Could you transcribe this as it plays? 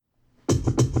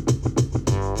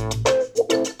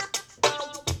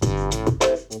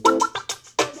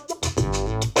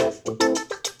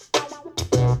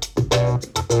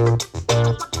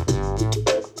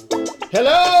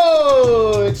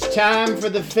for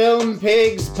the Film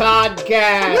Pigs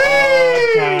podcast.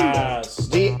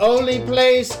 The only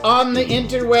place on the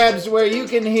interwebs where you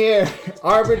can hear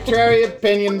arbitrary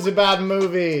opinions about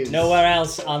movies. Nowhere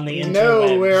else on the interwebs.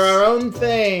 No, we're our own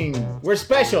thing. We're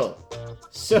special.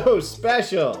 So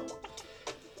special.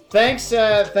 Thanks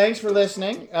for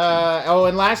listening.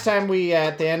 And last time we,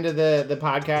 at the end of the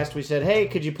podcast, we said, hey,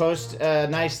 could you post a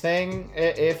nice thing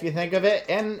if you think of it?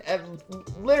 And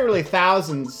literally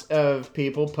thousands of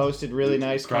people posted really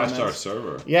nice comments. Crashed our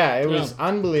server. Yeah, it was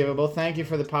unbelievable. Thank you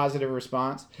for the positive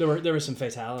response. There were some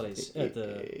fatalities at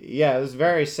the... Yeah, it was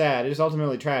very sad. It was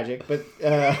ultimately tragic, but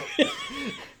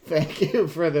thank you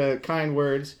for the kind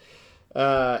words.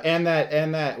 And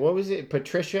that what was it?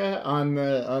 Patricia on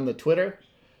the Twitter?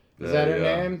 Is that her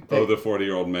name? The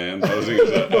 40-year-old man posing as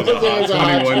a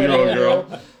hot 21-year-old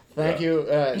girl. Thank you.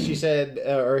 She said,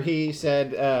 or he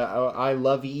said, I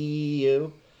love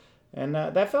you. And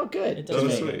that felt good. That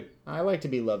was sweet. I like to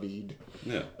be loved.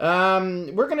 Yeah.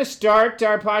 We're going to start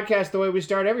our podcast the way we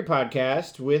start every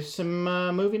podcast, with some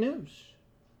movie news.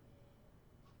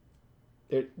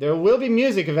 There will be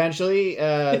music eventually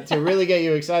to really get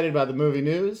you excited about the movie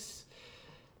news.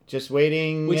 Just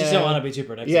waiting. We just don't want to be too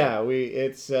predictable. Yeah, I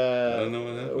don't know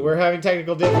what happened. We're having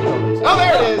technical difficulties. Oh,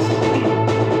 there it is.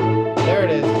 There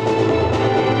it is.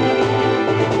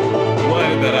 We'll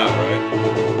edit that out,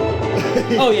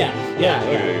 right? Oh, yeah.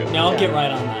 Okay. No, I'll get right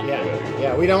on that.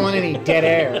 Yeah, we don't want any dead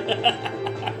air.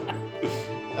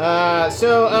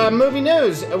 So, movie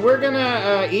news. We're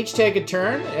gonna each take a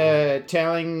turn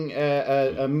telling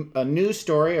a news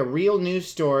story, a real news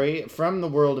story from the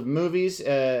world of movies,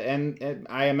 and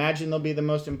I imagine they'll be the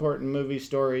most important movie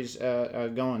stories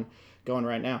going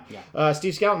right now. Yeah.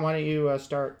 Steve Skelton, why don't you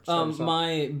start us off?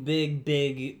 My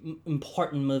big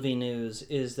important movie news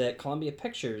is that Columbia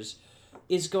Pictures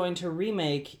is going to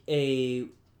remake a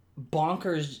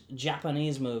bonkers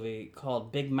Japanese movie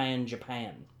called Big Man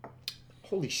Japan.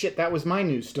 Holy shit, that was my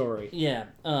news story. Yeah,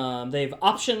 they've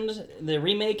optioned the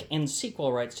remake and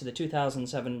sequel rights to the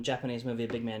 2007 Japanese movie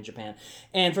Big Man Japan.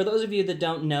 And for those of you that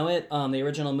don't know it, the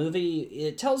original movie,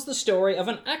 it tells the story of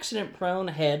an accident-prone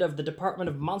head of the Department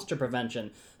of Monster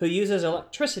Prevention who uses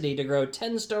electricity to grow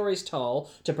 10 stories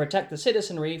tall to protect the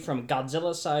citizenry from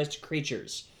Godzilla-sized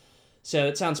creatures. So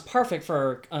it sounds perfect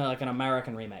for like an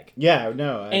American remake. Yeah,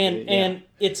 no. And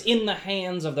it's in the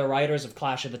hands of the writers of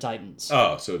Clash of the Titans.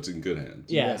 Oh, so it's in good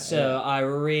hands. Yeah, I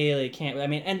really can't... I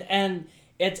mean, and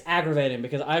it's aggravating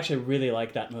because I actually really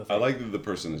like that movie. I like that the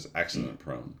person is accident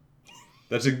prone.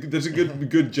 That's a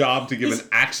good job to give an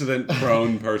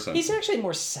accident-prone person. He's actually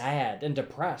more sad and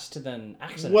depressed than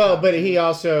accident. Well, but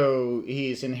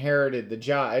he's inherited the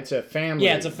job. It's a family.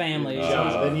 Yeah, it's a family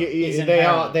job. And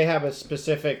they have a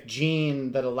specific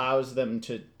gene that allows them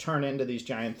to turn into these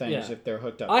giant things if they're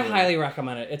hooked up. I highly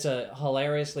recommend it. It's a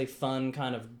hilariously fun,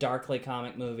 kind of darkly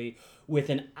comic movie with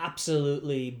an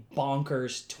absolutely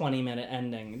bonkers 20-minute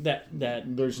ending that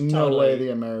there's no way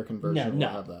the American version will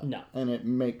have that. No. And it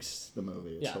makes the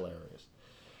movie. It's hilarious.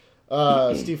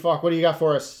 Steve Falk, what do you got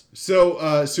for us?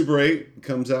 So, Super 8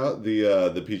 comes out,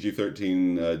 the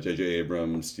PG-13 J.J.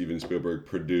 Abrams, Steven Spielberg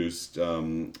produced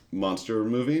monster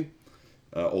movie.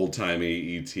 Old-timey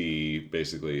E.T.,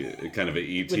 basically, kind of an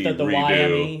E.T. With the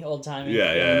redo. YME, old-timey.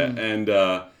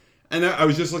 Yeah. And I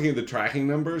was just looking at the tracking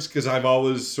numbers, because I've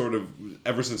always sort of,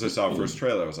 ever since I saw the first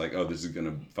trailer, I was like, oh, this is going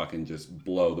to fucking just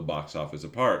blow the box office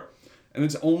apart. And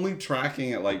it's only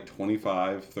tracking at like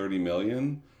 25, 30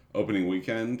 million opening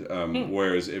weekend,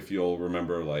 whereas if you'll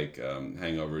remember, like,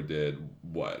 Hangover did,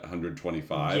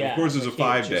 125? Yeah, of course, it was a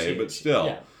 5-day, but still.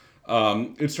 Yeah.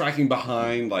 It's tracking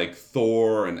behind, like,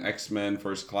 Thor and X-Men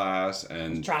First Class,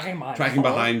 and tracking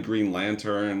behind Green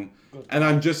Lantern. And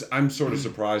I'm sort of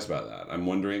surprised by that. I'm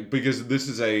wondering, because this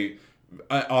is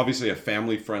obviously a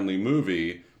family-friendly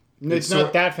movie. It's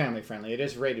not that family-friendly. It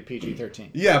is rated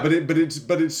PG-13. Yeah, but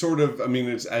it's sort of, I mean,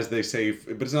 it's, as they say,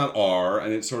 but it's not R,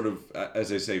 and it's sort of, as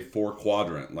they say,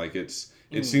 4-quadrant. Like, it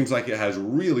seems like it has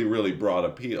really, really broad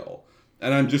appeal.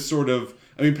 And I'm just sort of,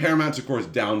 I mean, Paramount's, of course,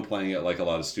 downplaying it like a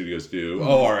lot of studios do.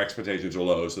 Oh, our expectations are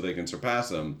low, so they can surpass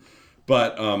them.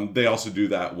 But they also do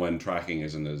that when tracking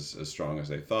isn't as strong as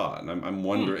they thought, and I'm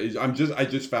wondering. I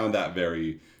just found that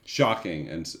very shocking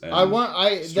and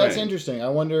that's interesting. I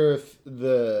wonder if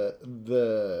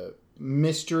the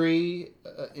mystery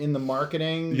in the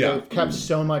marketing they've kept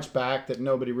so much back that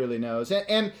nobody really knows,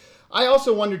 and I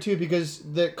also wonder too because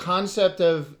the concept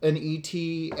of an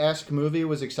E.T.-esque movie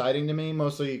was exciting to me,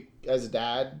 mostly as a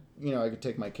dad. You know, I could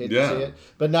take my kid to see it,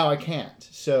 but now I can't.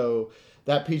 So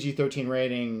that PG-13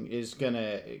 rating is going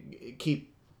to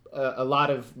keep a lot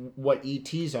of what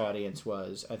E.T.'s audience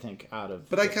was, I think, out of.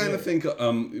 But I kind of think,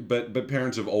 but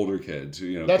parents of older kids,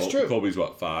 that's true. Colby's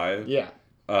what, 5? Yeah.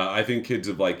 I think kids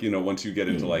of once you get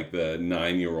into the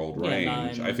 9-year-old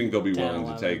range, 9, I think they'll be 10, willing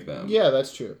 11. To take them. Yeah,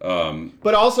 that's true.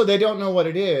 But also they don't know what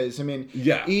it is. I mean,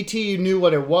 E.T. you knew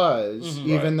what it was,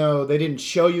 even though they didn't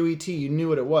show you E.T. You knew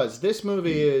what it was. This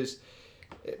movie is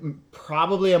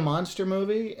probably a monster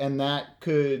movie, and that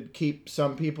could keep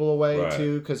some people away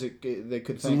too, because they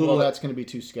could think, that's going to be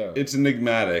too scary. It's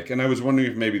enigmatic, and I was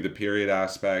wondering if maybe the period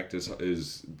aspect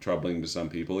is troubling to some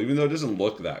people, even though it doesn't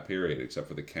look that period, except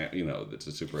for the it's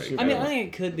a Super 8. I mean, I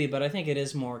think it could be, but I think it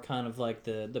is more kind of like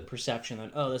the perception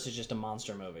that this is just a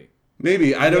monster movie.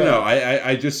 Maybe, I don't know.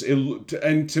 I just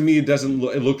and to me it doesn't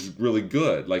look. It looks really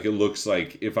good. Like it looks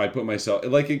like if I put myself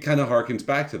it kind of harkens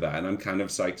back to that, and I'm kind of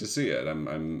psyched to see it. I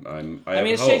mean,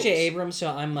 it's J.J. Abrams, so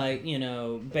I'm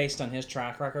based on his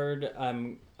track record,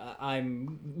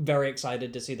 I'm very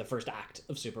excited to see the first act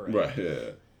of Super 8. Right.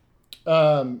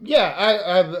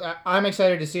 Yeah. I'm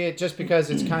excited to see it just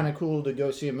because it's kind of cool to go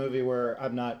see a movie where I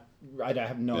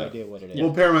have no idea what it is.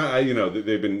 Well, Paramount,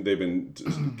 they've been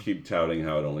keep touting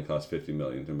how it only cost $50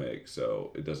 million to make,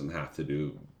 so it doesn't have to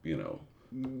do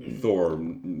Thor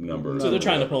numbers. So they're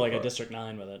trying to pull a District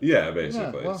 9 with it. Yeah,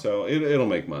 basically. Yeah, so it'll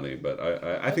make money, but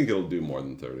I think it'll do more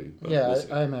than 30. But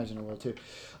we'll I imagine it will too.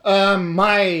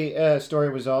 My story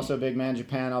was also Big Man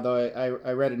Japan, although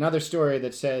I read another story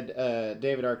that said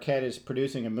David Arquette is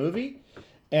producing a movie,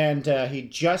 and he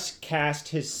just cast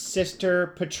his sister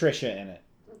Patricia in it.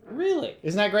 Really?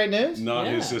 Isn't that great news? Not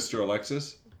his sister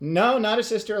Alexis? No, not his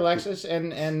sister Alexis,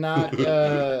 and not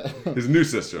his new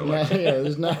sister Alexis. Yeah,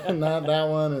 there's not that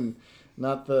one, and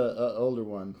not the older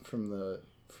one from the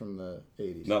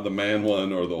 80s. Not the man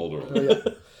one or the older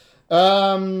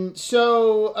one.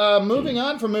 So moving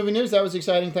on from movie news, that was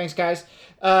exciting. Thanks, guys.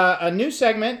 A new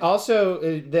segment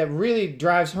also that really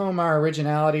drives home our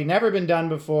originality. Never been done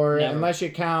before, unless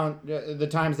you count the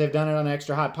times they've done it on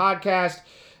Extra Hot Podcast.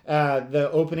 The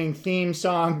opening theme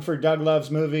song for Doug Loves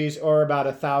Movies, or about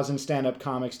 1,000 stand-up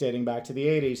comics dating back to the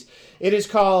 80s. It is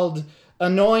called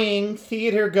Annoying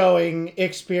Theater-Going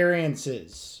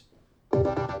Experiences. This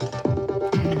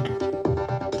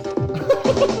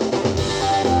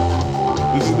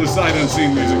is the sight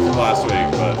unseen music from last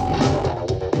week, but...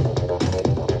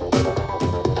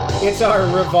 It's our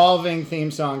revolving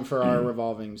theme song for our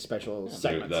revolving special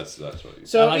segment. That's what you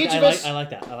So I each of us... I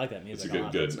like that music.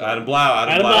 It's good. Adam Blau.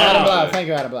 Thank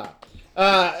you, Adam Blau.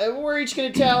 We're each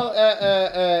going to tell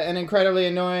an incredibly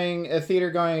annoying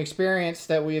theater-going experience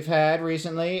that we've had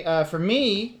recently. For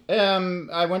me,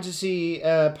 I went to see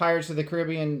Pirates of the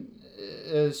Caribbean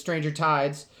Stranger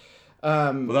Tides.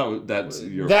 That's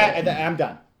your fault. I'm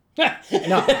done. No,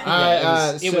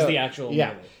 it was the actual movie.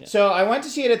 Yeah. So I went to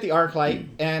see it at the ArcLight,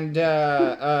 and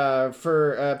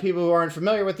for people who aren't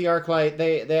familiar with the ArcLight,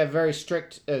 they have very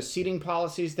strict seating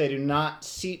policies. They do not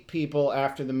seat people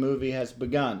after the movie has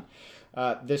begun.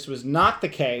 This was not the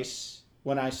case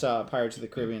when I saw Pirates of the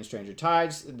Caribbean Stranger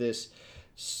Tides. This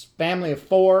family of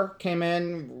 4 came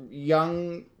in,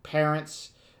 young parents.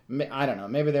 I don't know.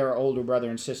 Maybe they were older brother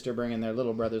and sister bringing their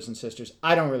little brothers and sisters.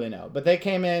 I don't really know. But they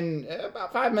came in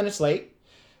about 5 minutes late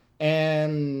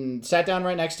and sat down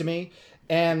right next to me.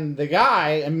 And the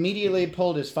guy immediately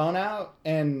pulled his phone out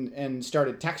and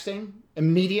started texting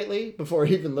immediately before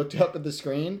he even looked up at the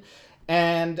screen.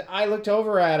 And I looked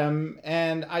over at him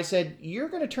and I said, "You're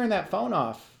going to turn that phone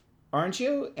off, aren't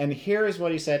you?" And here is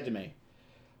what he said to me.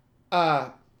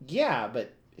 Yeah,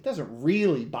 but it doesn't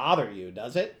really bother you,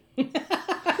 does it?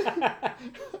 I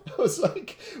was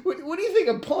like, what do you think?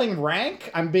 I'm pulling rank?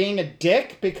 I'm being a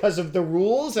dick because of the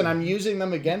rules and I'm using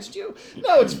them against you?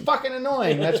 No, it's fucking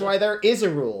annoying. That's why there is a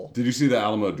rule. Did you see the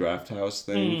Alamo Drafthouse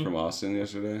thing from Austin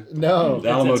yesterday? No. The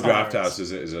Alamo Drafthouse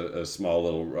is a small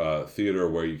little theater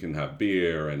where you can have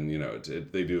beer and,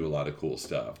 they do a lot of cool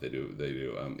stuff. They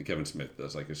do. Kevin Smith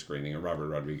does a screening and Robert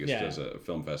Rodriguez does a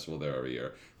film festival there every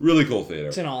year. Really cool theater.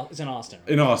 It's in Austin. Right?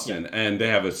 In Austin. Yeah. And they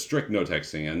have a strict no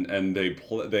texting and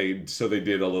they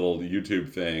did a little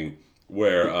YouTube thing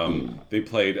where they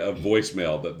played a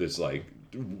voicemail that this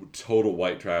total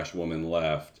white trash woman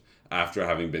left after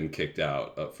having been kicked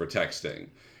out for texting,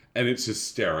 and it's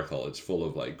hysterical. It's full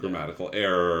of grammatical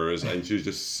errors, and she's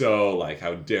just so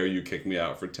how dare you kick me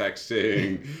out for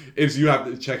texting. You have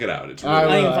to check it out. It's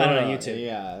really you can find it on YouTube.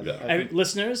 Yeah.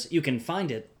 Listeners, you can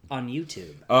find it on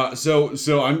YouTube. So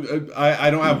I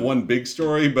don't have one big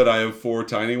story, but I have 4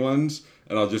 tiny ones,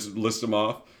 and I'll just list them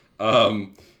off.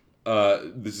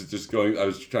 This is just I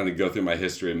was trying to go through my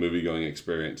history of movie-going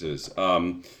experiences.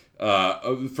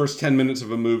 The first 10 minutes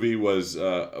of a movie was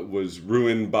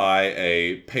ruined by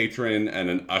a patron and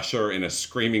an usher in a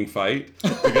screaming fight.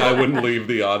 The guy wouldn't leave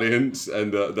the audience,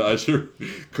 and the usher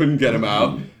couldn't get him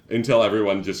out until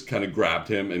everyone just kind of grabbed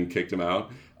him and kicked him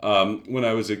out. When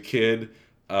I was a kid,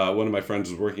 one of my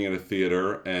friends was working at a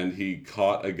theater, and he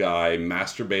caught a guy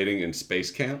masturbating in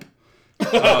space camp.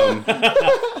 But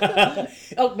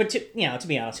to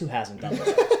be honest, who hasn't done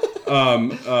that?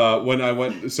 When I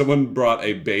went, someone brought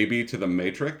a baby to the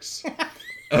Matrix,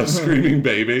 a screaming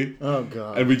baby. Oh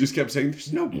god! And we just kept saying,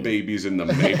 "There's no babies in the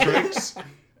Matrix."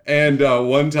 And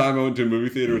one time I went to a movie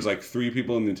theater. It was like 3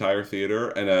 people in the entire theater,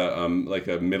 and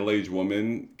a middle-aged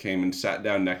woman came and sat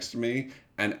down next to me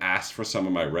and asked for some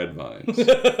of my red vines.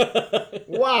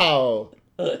 Wow.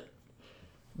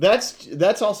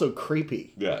 That's also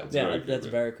creepy. Yeah, that's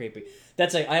very creepy.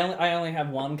 That's like I only have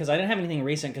one because I didn't have anything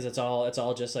recent because it's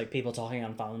all just like people talking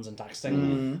on phones and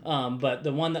texting. But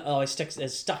the one that always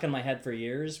is stuck in my head for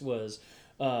years was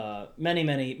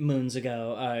many moons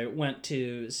ago. I went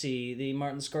to see the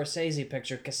Martin Scorsese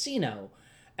picture Casino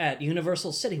at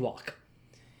Universal City Walk.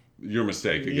 Your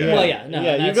mistake again. Well, yeah,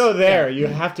 no, you go there, you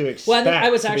have to expect. Well,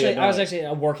 I was actually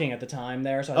working at the time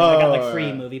there, so I got like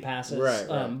free movie passes. Right.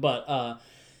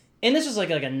 And this was like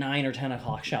a 9 or 10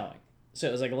 o'clock showing. So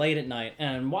it was like late at night,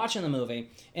 and I'm watching the movie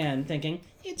and thinking,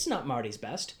 it's not Marty's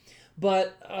best.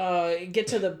 But get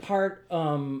to the part,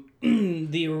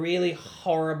 the really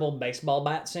horrible baseball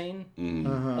bat scene,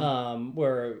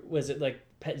 where, was it like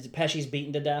Pesci's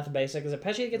beaten to death, basically? Is it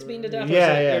Pesci that gets beaten to death?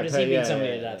 Or does he beat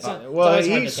somebody to death?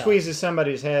 He squeezes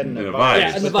somebody's head in a vice.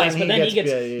 Yeah, in the vice, but then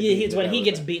he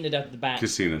gets beaten to death with the bat.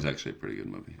 Casino's actually a pretty good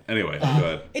movie. Anyway, go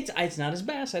ahead. It's not his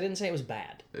best. I didn't say it was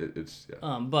bad.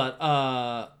 But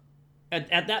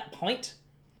at that point,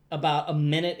 about a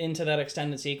minute into that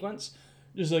extended sequence,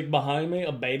 just like behind me,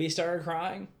 a baby started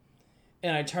crying,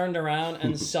 and I turned around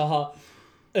and saw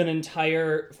an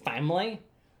entire family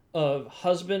of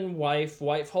husband, wife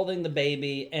holding the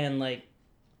baby, and like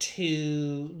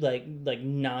 2 like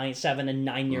 7 and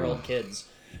 9-year-old kids,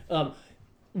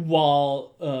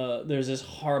 while there's this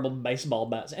horrible baseball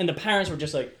bat, and the parents were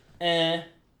just like, eh.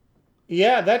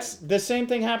 Yeah, that's the same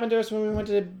thing happened to us when we went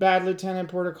to Bad Lieutenant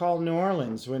Porter Call New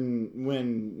Orleans, when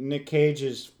Nick Cage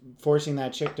is forcing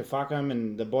that chick to fuck him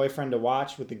and the boyfriend to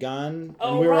watch with the gun.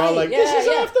 And we were all like, this is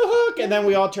off the hook. And then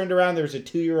we all turned around, there was a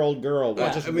 2-year-old girl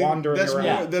wandering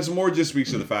around. That's more just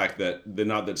speaks to the fact that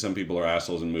not that some people are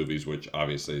assholes in movies, which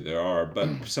obviously there are, but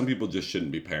some people just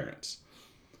shouldn't be parents.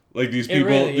 Like these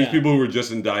people who were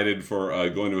just indicted for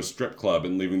going to a strip club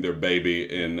and leaving their baby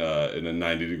in a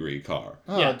 90-degree car.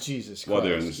 Oh, Jesus Christ. While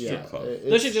they're in the strip club.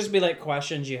 There should just be like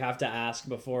questions you have to ask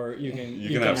before you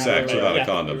can have sex without a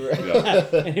condom.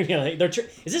 And you'd be like,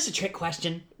 is this a trick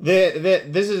question?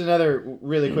 This is another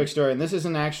really quick story, and this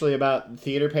isn't actually about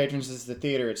theater patrons, this is the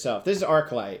theater itself. This is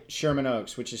ArcLight, Sherman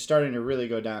Oaks, which is starting to really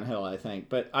go downhill, I think.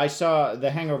 But I saw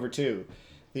The Hangover 2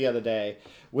 the other day,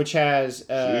 which has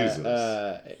we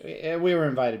were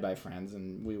invited by friends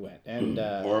and we went, and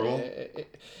horrible.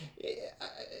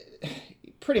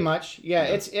 Pretty much, yeah.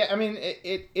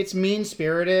 It's mean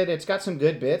spirited. It's got some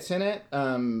good bits in it.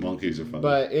 Monkeys are fun,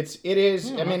 but it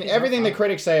is. I mean, everything the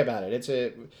critics say about it. It's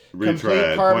a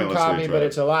complete carbon copy, but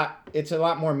it's a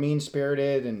lot more mean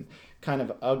spirited and kind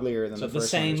of uglier than the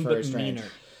first one. It's very strange. Meaner.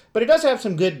 But it does have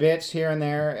some good bits here and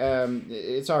there.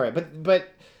 It's all right, but.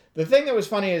 The thing that was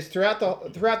funny is throughout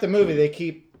the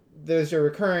movie there's a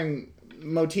recurring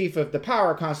motif of the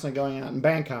power constantly going out in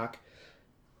Bangkok,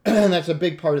 and that's a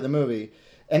big part of the movie.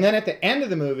 And then at the end of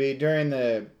the movie, during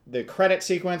the credit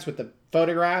sequence with the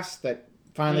photographs that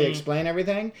finally explain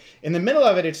everything, in the middle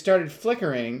of it started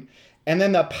flickering, and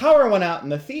then the power went out in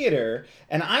the theater,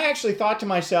 and I actually thought to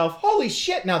myself, holy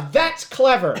shit, now that's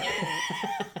clever.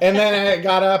 And then I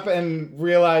got up and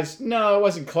realized, no, it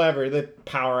wasn't clever. The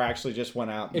power actually just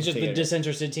went out. It's just the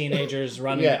disinterested teenagers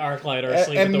running the ArcLight or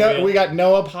asleep at the wheel. We got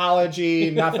no apology,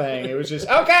 nothing. It was just,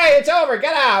 okay, it's over,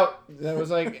 get out. It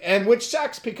was like, and which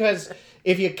sucks because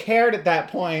if you cared at that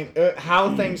point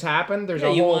how things happened, there's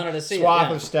a whole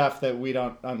swath of stuff that we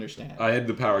don't understand. I had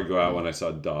the power go out when I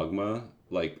saw Dogma.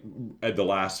 Like, at the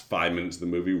last 5 minutes of the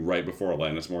movie, right before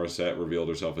Alanis Morissette revealed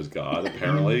herself as God,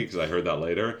 apparently, because I heard that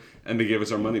later, and they gave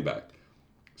us our money back.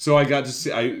 So I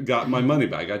got my money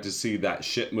back. I got to see that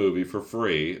shit movie for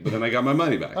free, but then I got my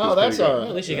money back. Oh, that's all right. Well,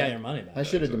 at least you got your money back. I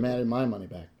should have demanded my money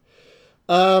back.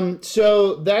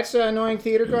 So that's Annoying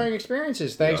Theater-Going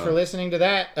Experiences. Thanks for listening to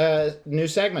that new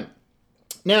segment.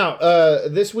 Now,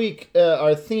 this week,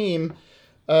 our theme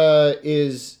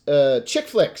is chick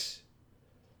flicks.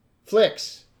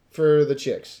 Flicks for the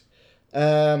chicks.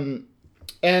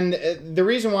 And the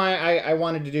reason why I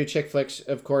wanted to do chick flicks,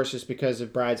 of course, is because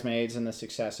of Bridesmaids and the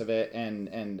success of it,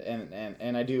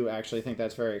 and I do actually think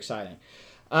that's very exciting.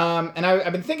 And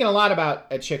I've been thinking a lot about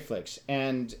chick flicks,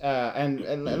 and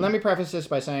let me preface this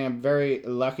by saying I'm very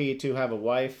lucky to have a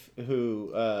wife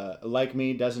who, like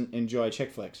me, doesn't enjoy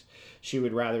chick flicks. She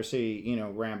would rather see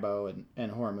Rambo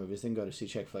and horror movies than go to see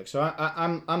chick flicks. So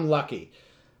I'm lucky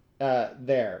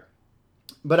there.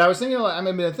 But I was thinking I've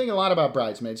been thinking a lot about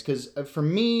Bridesmaids because for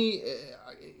me,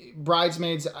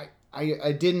 Bridesmaids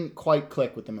I didn't quite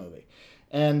click with the movie.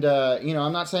 And,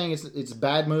 I'm not saying it's a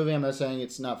bad movie. I'm not saying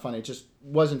it's not funny. It just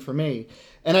wasn't for me.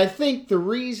 And I think the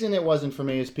reason it wasn't for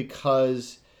me is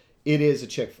because it is a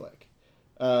chick flick.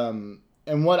 And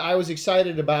what I was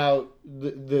excited about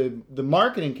the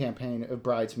marketing campaign of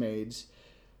Bridesmaids,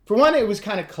 for one, it was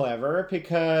kind of clever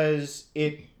because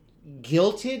it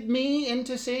guilted me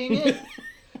into seeing it.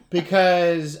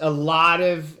 Because a lot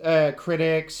of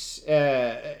critics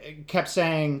kept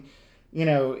saying,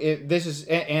 this is,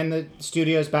 and the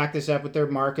studios backed this up with their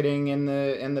marketing and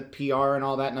the PR and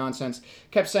all that nonsense,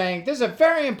 kept saying this is a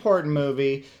very important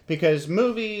movie because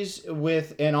movies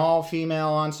with an all-female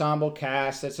ensemble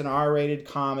cast that's an R-rated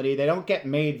comedy, they don't get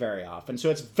made very often. So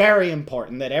it's very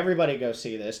important that everybody go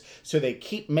see this. So they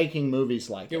keep making movies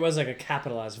like it. It was like a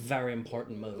capitalized, very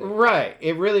important movie. Right.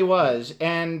 It really was.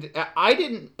 And I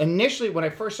didn't, initially, when I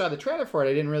first saw the trailer for it,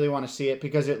 I didn't really want to see it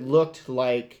because it looked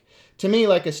to me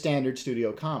like a standard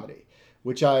studio comedy,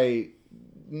 which I,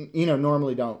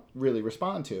 normally don't really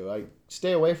respond to. I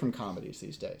stay away from comedies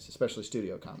these days, especially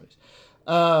studio comedies.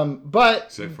 But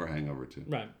except for Hangover 2.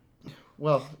 Right.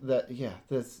 Well,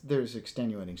 there's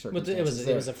extenuating circumstances.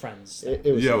 It was a Friends.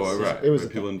 It was right. It was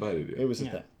people invited you. It was a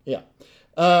thing. Yeah.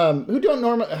 Who don't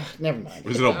normally... never mind.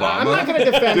 Was it Obama? I'm not going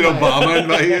to defend Did Obama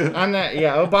invite you? I'm not...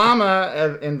 Yeah,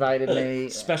 Obama invited me.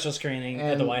 Special screening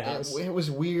at the White House. It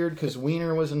was weird because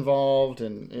Wiener was involved,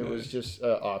 and it was just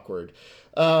awkward.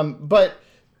 But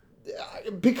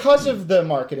because of the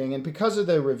marketing and because of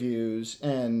the reviews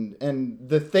and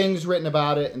the things written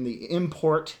about it and the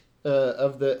import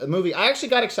of the movie, I actually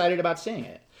got excited about seeing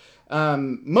it.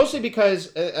 Mostly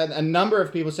because a number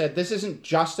of people said this isn't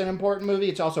just an important movie,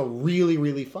 it's also really,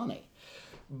 really funny.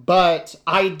 But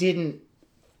I didn't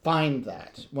find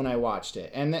that when I watched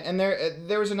it. And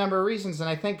there was a number of reasons, and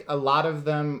I think a lot of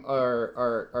them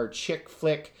are chick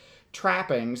flick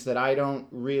trappings that I don't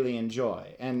really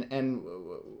enjoy. And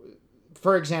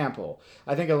for example,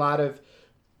 I think a lot of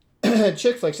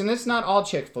chick flicks, and it's not all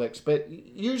chick flicks, but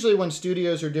usually when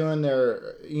studios are doing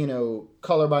their,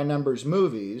 color by numbers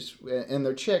movies and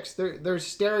their chicks, there's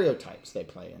stereotypes they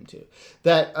play into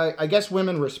that I guess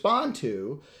women respond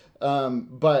to,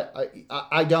 but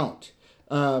I don't.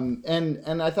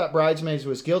 And I thought Bridesmaids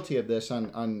was guilty of this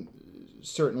on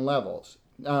certain levels.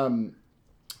 While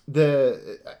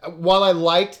I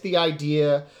liked the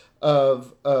idea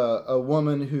of a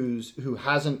woman who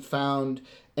hasn't found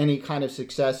any kind of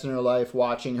success in her life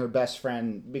watching her best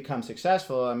friend become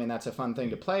successful, I mean, that's a fun thing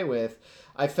to play with.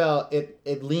 I felt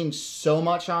it leaned so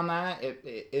much on that.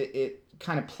 It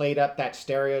kind of played up that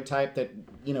stereotype that,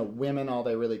 women, all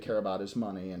they really care about is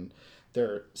money and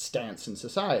their stance in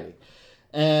society.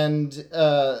 And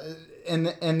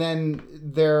then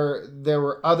there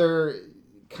were other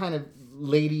kind of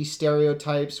lady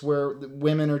stereotypes where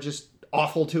women are just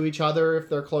awful to each other if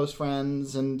they're close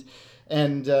friends, and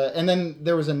then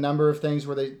there was a number of things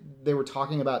where they were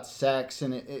talking about sex,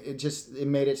 and it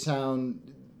made it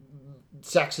sound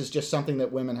sex is just something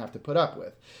that women have to put up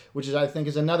with, which I think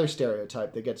is another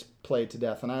stereotype that gets played to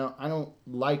death, and I don't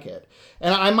like it.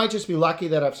 And I might just be lucky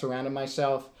that I've surrounded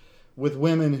myself with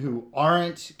women who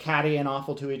aren't catty and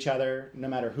awful to each other, no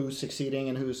matter who's succeeding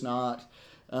and who's not.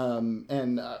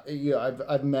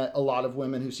 I've met a lot of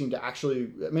women who seem to actually,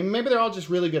 I mean, maybe they're all just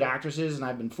really good actresses and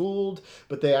I've been fooled,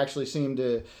 but they actually seem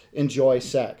to enjoy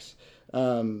sex.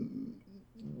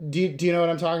 Do you know what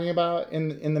I'm talking about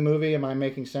in the movie? Am I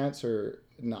making sense or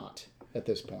not at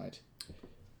this point?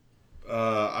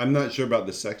 I'm not sure about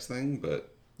the sex thing,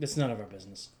 but it's none of our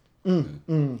business.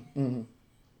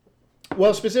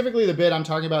 Well, specifically the bit I'm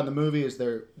talking about in the movie is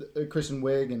Kristen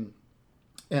Wiig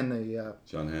and the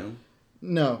John Hamm?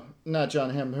 No, not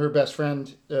John Hamm. Her best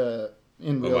friend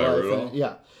in real life.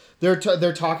 Yeah.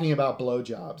 They're talking about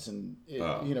blowjobs, and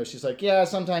she's like, yeah,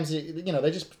 sometimes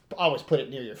they just always put it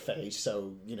near your face,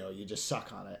 so you just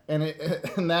suck on it,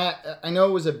 and that I know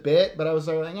it was a bit, but I was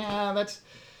like, yeah, that's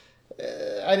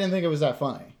I didn't think it was that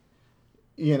funny,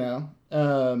 and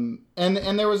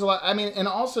there was a lot. I mean, and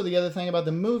also the other thing about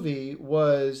the movie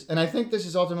was, and I think this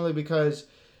is ultimately because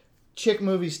chick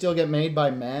movies still get made by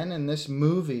men, and this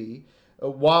movie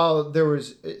while there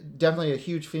was definitely a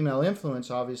huge female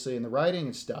influence, obviously, in the writing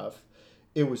and stuff,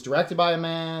 it was directed by a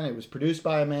man, it was produced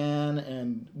by a man,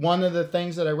 and one of the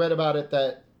things that I read about it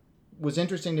that was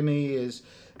interesting to me is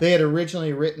they had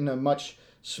originally written a much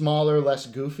smaller, less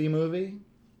goofy movie,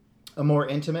 a more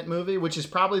intimate movie, which is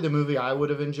probably the movie I would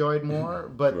have enjoyed more.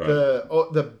 But right.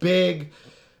 the big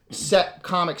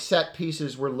comic set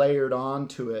pieces were layered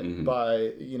onto it by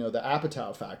the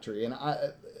Apatow Factory, and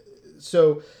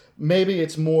so maybe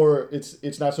it's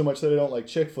not so much that I don't like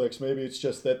chick flicks. Maybe it's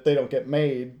just that they don't get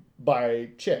made by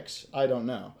chicks. I don't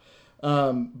know.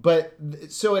 But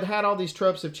so it had all these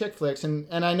tropes of chick flicks, and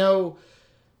I know.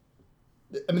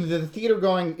 I mean, the theater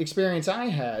going experience I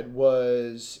had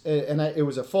was, it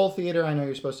was a full theater. I know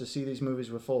you're supposed to see these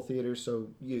movies with full theaters, so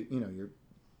you're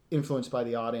influenced by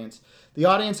the audience. The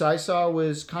audience I saw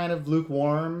was kind of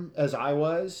lukewarm as I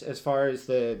was, as far as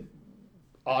the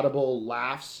audible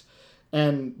laughs.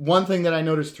 And one thing that I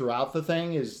noticed throughout the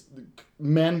thing is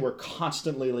men were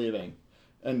constantly leaving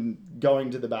and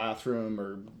going to the bathroom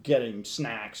or getting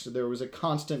snacks. There was a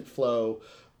constant flow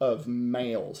of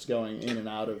males going in and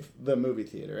out of the movie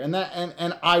theater, and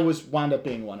I wound up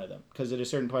being one of them, because at a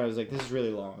certain point I was like, this is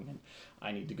really long and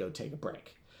I need to go take a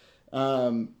break.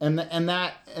 And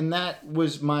that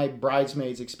was my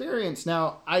Bridesmaids experience.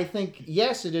 Now, I think,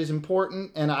 yes, it is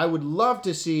important, and I would love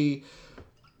to see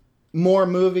more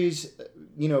movies,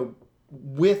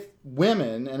 with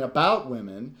women and about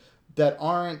women that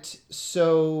aren't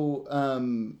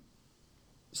so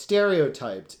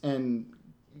stereotyped and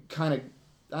kind of,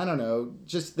 I don't know,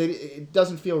 just it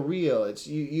doesn't feel real. It's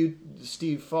you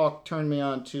Steve Falk turned me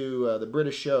on to the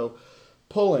British show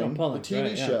Pulling, the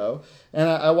TV show, and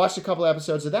I watched a couple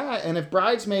episodes of that, and if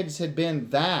Bridesmaids had been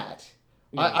that,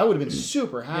 I would have been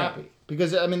super happy.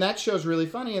 Because, I mean, that show's really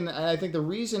funny, and I think the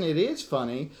reason it is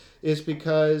funny is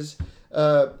because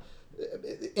and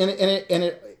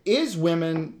it is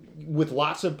women with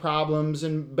lots of problems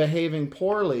and behaving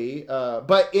poorly,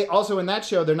 but it also in that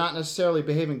show they're not necessarily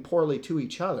behaving poorly to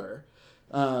each other.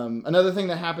 Another thing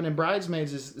that happened in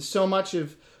Bridesmaids is so much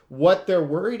of what they're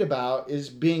worried about is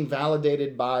being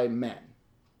validated by men.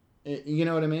 You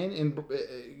know what I mean?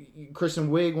 And Kristen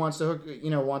Wiig wants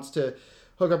to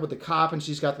hook up with the cop, and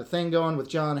she's got the thing going with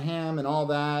John Hamm and all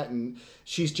that, and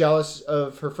she's jealous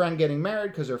of her friend getting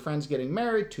married because her friend's getting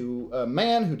married to a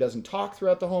man who doesn't talk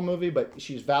throughout the whole movie, but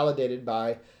she's validated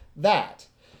by that.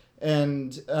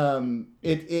 And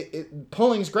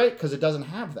Pulling's great because it doesn't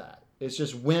have that. It's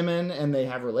just women, and they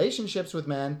have relationships with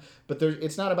men, but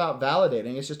it's not about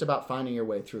validating. It's just about finding your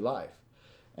way through life.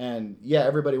 And yeah,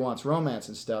 everybody wants romance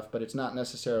and stuff, but it's not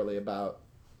necessarily about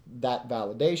that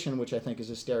validation, which I think is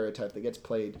a stereotype that gets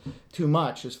played too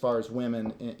much as far as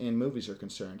women in movies are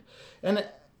concerned. And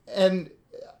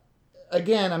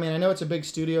again, I mean, I know it's a big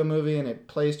studio movie and it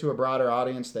plays to a broader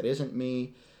audience that isn't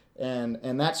me, and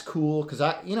that's cool, because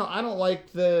I don't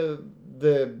like the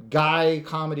guy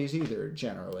comedies either.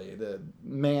 Generally, the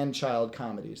man-child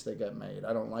comedies that get made,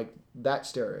 I don't like that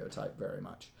stereotype very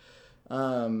much.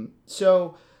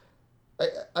 So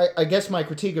I guess my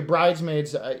critique of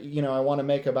Bridesmaids, I want to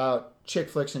make about chick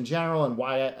flicks in general, and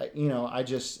why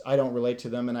I don't relate to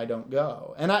them and I don't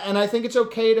go. And I think it's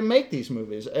okay to make these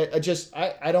movies.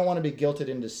 I don't want to be guilted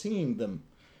into seeing them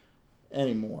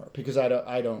anymore, because I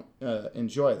don't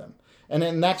enjoy them,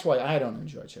 and that's why I don't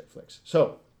enjoy chick flicks.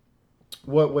 So,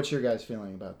 what's your guys'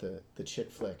 feeling about the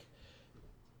chick flick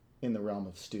in the realm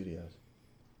of studios?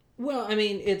 Well,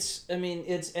 it's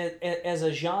as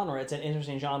a genre, it's an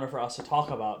interesting genre for us to talk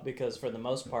about, because for the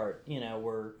most part,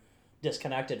 we're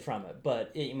disconnected from it.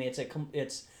 But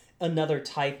it's another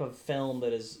type of film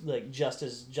that is like just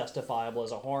as justifiable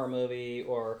as a horror movie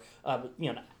or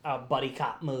a buddy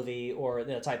cop movie, or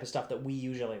the type of stuff that we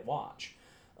usually watch.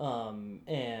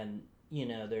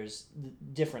 There's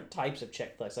different types of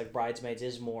chick flicks. Like Bridesmaids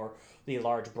is more the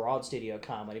large, broad studio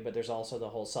comedy, but there's also the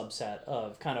whole subset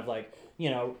of kind of like,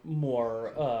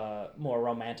 more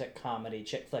romantic comedy,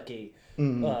 chick flicky,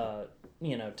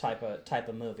 type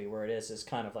of movie, where it is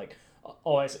kind of like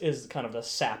always is kind of the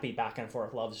sappy back and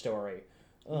forth love story,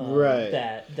 right?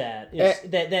 That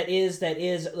is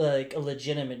like a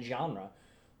legitimate genre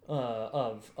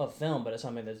of film, but it's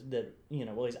something that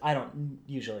at least I don't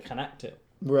usually connect to.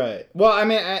 Right. Well, I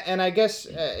mean, I guess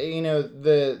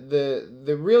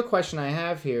the real question I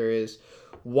have here is,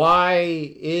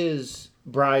 why is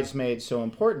Bridesmaids so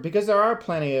important? Because there are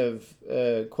plenty of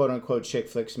quote unquote chick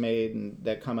flicks made and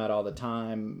that come out all the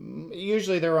time.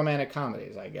 Usually they're romantic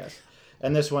comedies, I guess.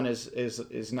 And this one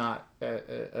is not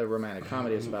a romantic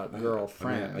comedy. It's about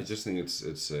girlfriends. I just think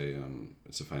it's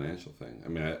a financial thing. I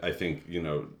mean, I think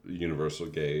Universal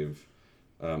gave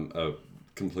a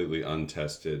completely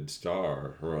untested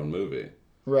star her own movie.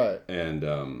 Right. And,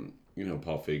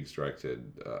 Paul Feig's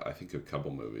directed, I think, a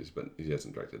couple movies, but he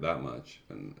hasn't directed that much.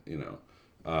 And,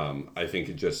 I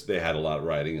think they had a lot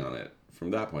riding on it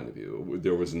from that point of view.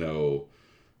 There was no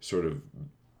sort of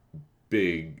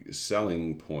big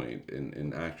selling point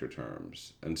in actor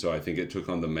terms. And so I think it took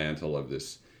on the mantle of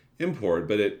this import,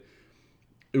 but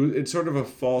it's sort of a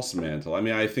false mantle. I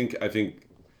mean, I think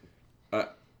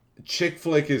chick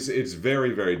flick it's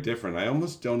very, very different. I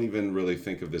almost don't even really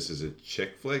think of this as a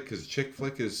chick flick, because chick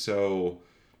flick has so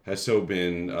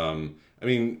been. I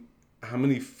mean, how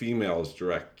many females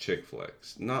direct chick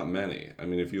flicks? Not many. I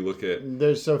mean, if you look at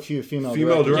there's so few female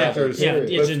directors. Yeah,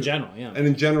 it's in general. Yeah, and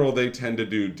in general, they tend to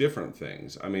do different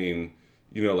things. I mean,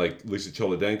 like Lisa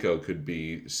Cholodenko could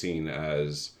be seen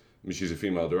as. I mean, she's a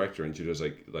female director and she does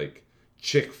like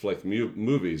chick flick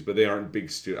movies, but they aren't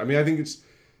big studio. I mean, I think it's.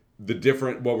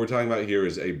 What we're talking about here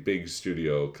is a big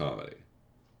studio comedy,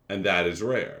 and that is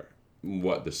rare.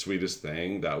 What, The Sweetest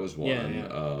Thing? That was one.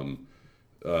 Yeah.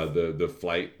 The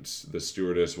Flight, the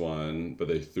Stewardess one, but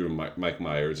they threw Mike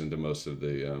Myers into most of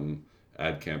the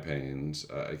ad campaigns.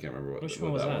 I can't remember which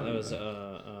one was that. That was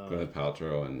Gwyneth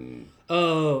Paltrow and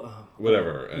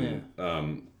whatever.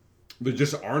 And there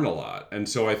just aren't a lot, and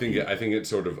so I think it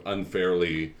sort of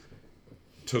unfairly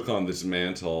took on this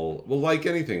mantle. Well, like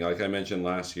anything, like I mentioned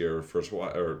last episode,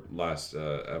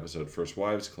 First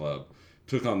Wives Club,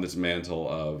 took on this mantle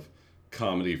of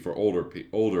comedy for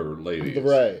older ladies,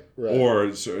 right.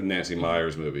 Or Nancy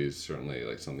Meyers movies. Certainly,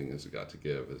 like Something Has Got to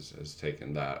Give has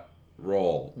taken that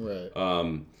role, right.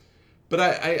 But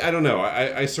I don't know.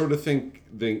 I sort of think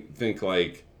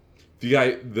like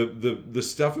the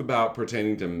stuff about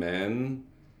pertaining to men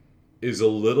is a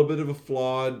little bit of a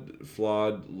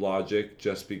flawed logic,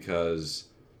 just because,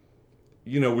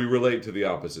 we relate to the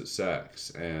opposite sex,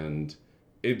 and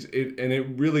it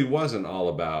really wasn't all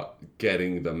about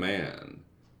getting the man.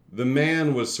 The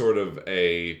man was sort of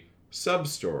a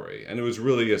sub-story, and it was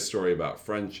really a story about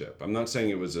friendship. I'm not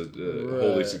saying it was a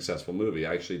wholly successful movie.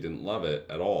 I actually didn't love it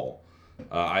at all.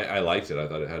 I liked it. I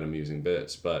thought it had amusing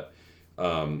bits, but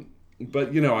I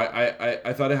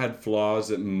thought it had flaws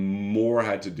that more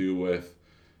had to do with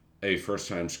a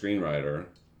first-time screenwriter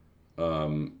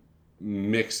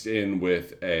mixed in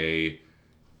with a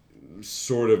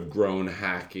sort of grown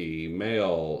hacky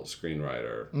male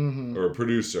screenwriter or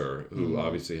producer who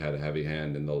obviously had a heavy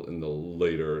hand in the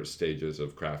later stages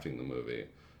of crafting the movie.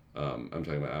 I'm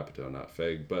talking about Apatow, not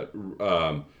Feig, but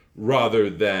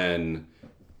rather than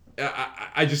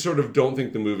I just sort of don't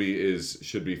think the movie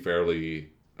should be fairly.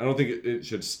 I don't think it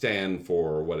should stand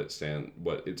for what it's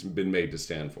been made to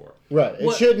stand for. Right.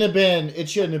 It shouldn't have been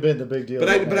the big deal. But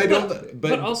I don't.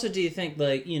 But also, do you think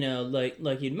like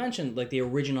you'd mentioned, like the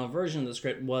original version of the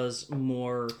script was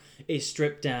more a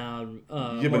stripped down,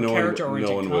 more character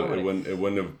oriented comedy. It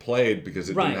wouldn't have played because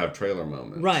it didn't have trailer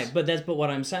moments. Right. But what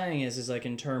I'm saying is like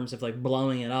in terms of like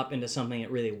blowing it up into something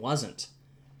it really wasn't.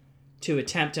 To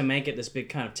attempt to make it this big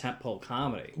kind of tentpole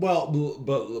comedy. Well,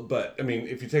 but I mean,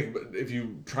 if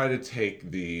you try to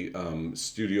take the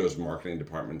studio's marketing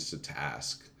departments to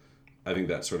task, I think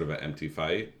that's sort of an empty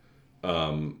fight.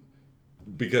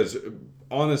 Because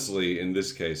honestly, in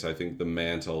this case, I think the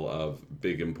mantle of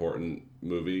big important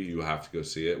movie, you have to go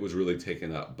see it, was really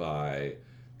taken up by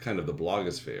kind of the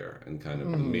blogosphere and kind of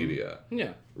the media.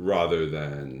 Yeah. Rather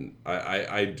than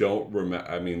I don't remember.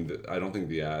 I mean, I don't think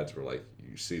the ads were like,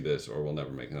 you see this or we'll never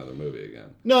make another movie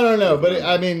again. No. But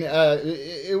I mean,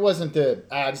 it wasn't the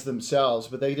ads themselves,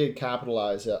 but they did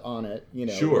capitalize on it,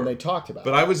 sure. when they talked about it.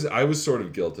 But I was sort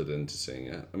of guilted into seeing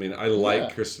it. I mean, I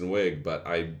like Kristen Wiig, but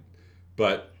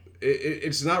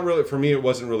it's not really, for me, it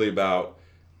wasn't really about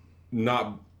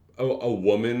not a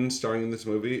woman starring in this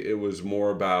movie. It was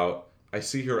more about, I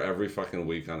see her every fucking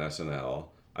week on SNL.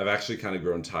 I've actually kind of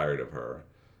grown tired of her.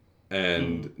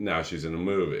 And now she's in a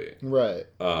movie. Right.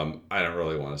 I don't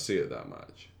really want to see it that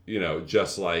much.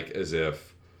 Just like as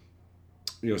if,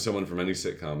 someone from any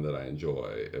sitcom that I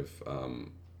enjoy, if,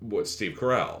 Steve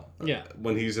Carell. Yeah.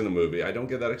 When he's in a movie, I don't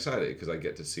get that excited because I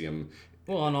get to see him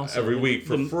and also every week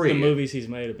for free. The movies he's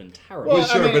made have been terrible. Well,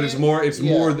 sure, but it's more,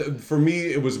 for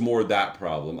me, it was more that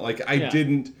problem. Like, I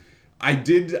did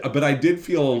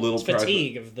feel a little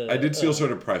fatigue of the. I did feel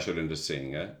sort of pressured into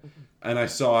seeing it. And I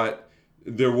saw it.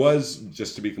 There was,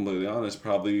 just to be completely honest,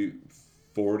 probably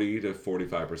 40 to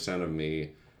 45% of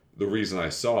me, the reason I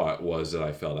saw it was that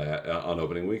I felt on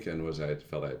opening weekend was I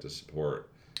felt I had to support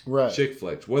chick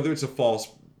flicks, whether it's a false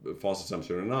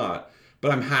assumption or not. But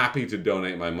I'm happy to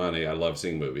donate my money. I love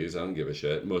seeing movies. I don't give a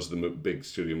shit. Most of the big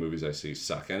studio movies I see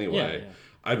suck anyway.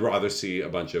 I'd rather see a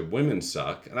bunch of women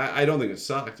suck. And I don't think it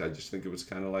sucked. I just think it was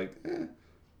kind of like,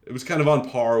 It was kind of on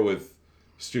par with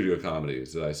studio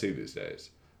comedies that I see these days,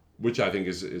 which I think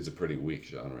is a pretty weak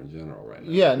genre in general right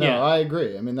now. Yeah, no, I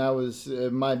agree. I mean, that was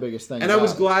my biggest thing. And I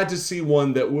was glad to see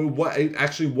one that it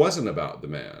actually wasn't about the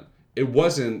man. It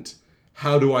wasn't,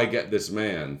 how do I get this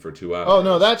man for 2 hours? Oh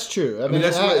no, that's true. I mean,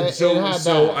 that's I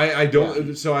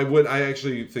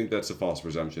actually think that's a false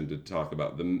presumption to talk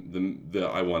about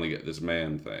the I want to get this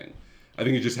man thing. I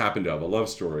think it just happened to have a love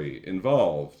story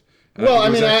involved. Well, I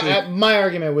mean, my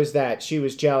argument was that she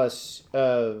was jealous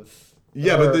of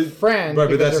her friend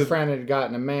because her friend had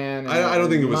gotten a man. And I don't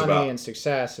think it was money about and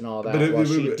success and all that. Well,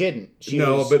 she didn't. She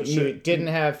didn't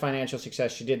have financial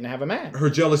success. She didn't have a man. Her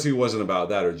jealousy wasn't about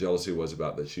that. Her jealousy was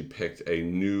about that she picked a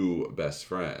new best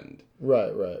friend.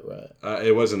 Right.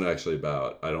 It wasn't actually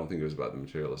about. I don't think it was about the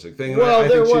materialistic thing. Well, I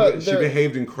think she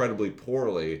behaved incredibly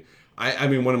poorly. I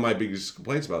mean, one of my biggest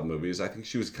complaints about the movie is I think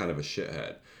she was kind of a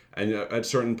shithead. And at a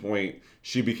certain point,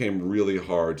 she became really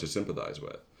hard to sympathize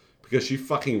with. Because she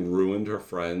fucking ruined her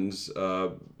friend's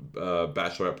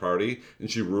bachelorette party, and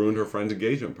she ruined her friend's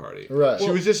engagement party. Right. She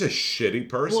was just a shitty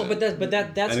person. Well, that's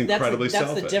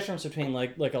selfish. the difference between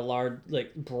like a large,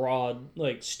 like broad,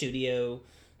 like studio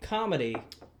comedy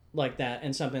like that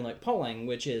and something like Pulling,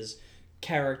 which is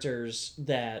characters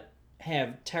that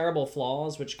have terrible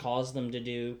flaws, which cause them to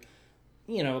do,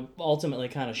 ultimately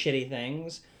kind of shitty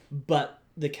things, but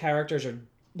the characters are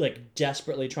like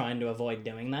desperately trying to avoid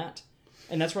doing that.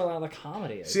 And that's where a lot of the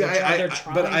comedy is. See, I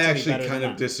actually kind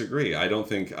of disagree. I don't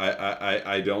think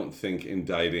I don't think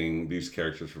indicting these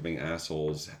characters for being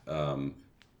assholes.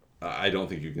 I don't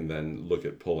think you can then look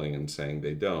at Pulling and saying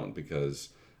they don't, because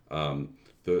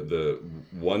the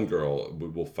one girl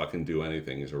will fucking do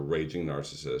anything, is a raging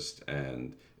narcissist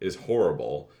and is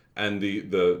horrible, and the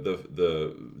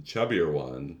chubbier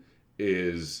one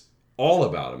is all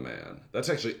about a man. That's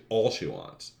actually all she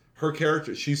wants. Her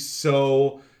character,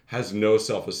 has no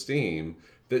self-esteem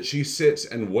that she sits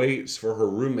and waits for her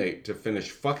roommate to finish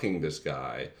fucking this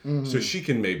guy so she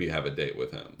can maybe have a date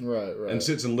with him. Right. And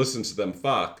sits and listens to them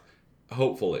fuck,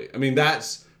 hopefully. I mean,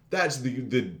 that's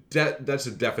the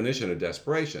definition of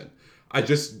desperation. I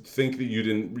just think that you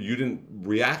didn't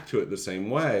react to it the same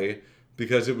way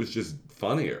because it was just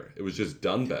funnier. It was just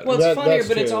done better. Well, it's funnier,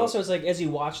 but it's also, it's like, as you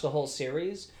watch the whole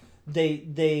series,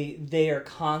 they are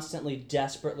constantly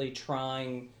desperately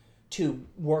trying to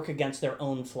work against their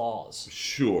own flaws.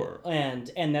 Sure. And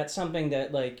that's something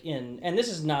that, like, and this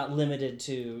is not limited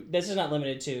to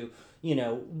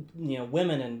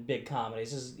women in big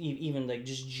comedies. This is even like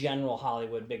just general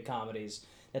Hollywood big comedies.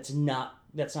 That's not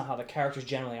how the characters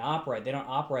generally operate. They don't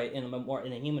operate in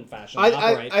a human fashion. They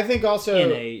operate I think also in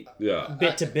a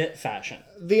bit to bit fashion.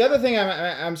 The other thing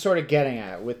I'm sort of getting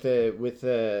at with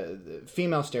the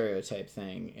female stereotype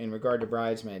thing in regard to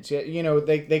Bridesmaids,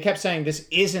 they kept saying this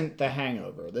isn't The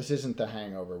Hangover. This isn't The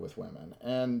Hangover with women,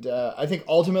 and I think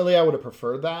ultimately I would have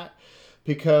preferred that,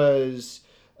 because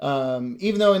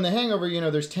even though in The Hangover,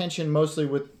 there's tension mostly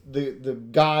with the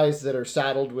guys that are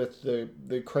saddled with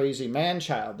the crazy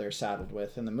man-child they're saddled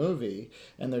with in the movie,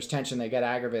 and there's tension, they get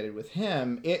aggravated with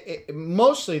him.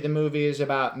 Mostly the movie is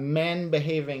about men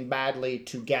behaving badly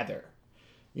together.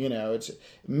 It's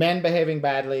men behaving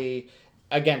badly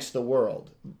against the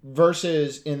world,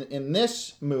 versus in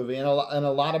this movie and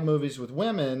a lot of movies with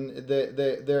women,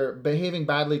 they're behaving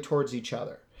badly towards each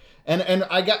other. And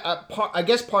I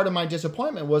guess part of my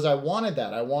disappointment was I wanted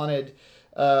that. I wanted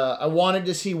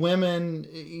to see women,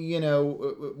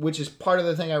 which is part of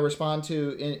the thing I respond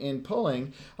to in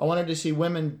Pulling. I wanted to see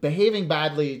women behaving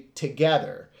badly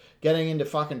together, getting into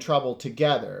fucking trouble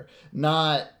together,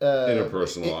 not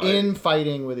interpersonal,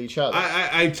 infighting with each other.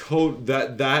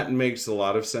 That makes a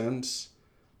lot of sense.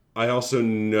 I also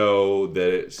know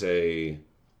that it's a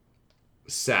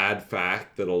sad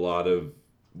fact that a lot of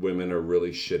women are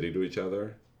really shitty to each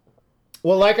other.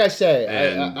 Well, like I say,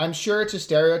 I'm sure it's a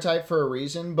stereotype for a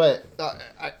reason, but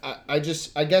I guess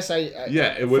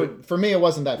for me it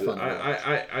wasn't that funny.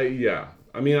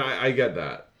 I mean, I get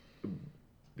that.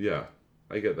 Yeah,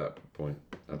 I get that point.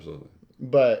 Absolutely.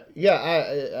 But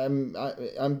yeah,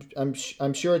 I'm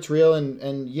sure it's real,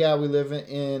 and yeah, we live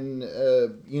in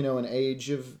an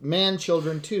age of man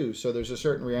children too. So there's a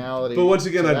certain reality. But once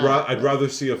again, I'd rather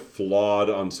see a flawed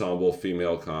ensemble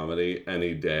female comedy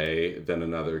any day than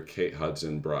another Kate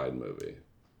Hudson Bride movie.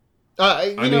 But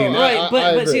see,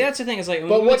 that's the thing. Is like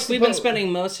we've been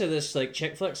spending most of this like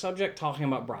chick flick subject talking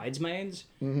about Bridesmaids,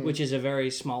 which is a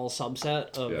very small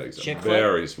subset of chick flick.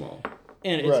 Very small.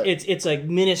 And it's like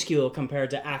minuscule compared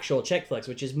to actual chick flicks,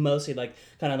 which is mostly like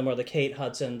kind of the more the Kate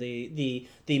Hudson, the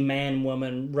man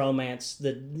woman romance,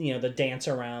 the dance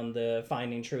around the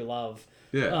finding true love,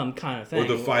 kind of thing, or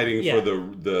the fighting for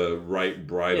the right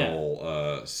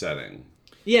bridal setting.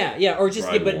 Yeah, or just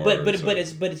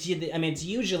it's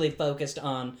usually focused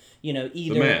on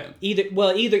either the man.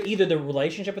 either the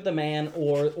relationship with the man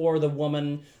or the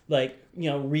woman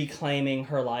reclaiming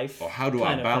her life. Or how do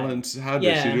I balance? How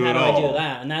does she do it all? How do I do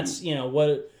that? And that's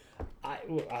what I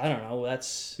don't know.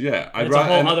 That's I'd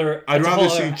rather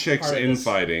see chicks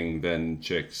infighting than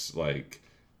chicks like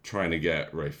trying to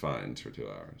get Ray Fiennes for 2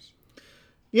 hours.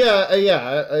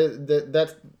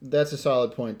 That's a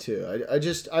solid point too.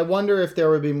 I wonder if there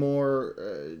would be more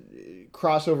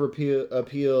crossover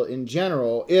appeal in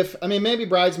general. Maybe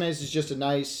Bridesmaids is just a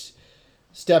nice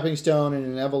stepping stone in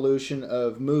an evolution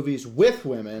of movies with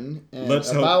women and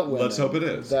about women. Let's hope it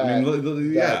is.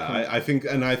 I think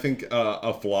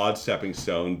a flawed stepping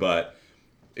stone, but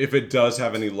if it does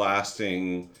have any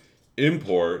lasting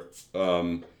import,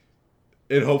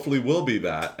 it hopefully will be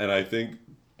that. And I think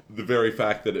the very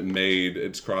fact that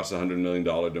it's crossed $100 million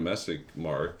domestic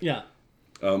mark,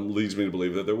 leads me to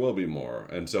believe that there will be more,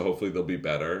 and so hopefully they'll be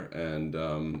better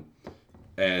and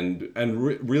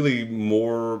really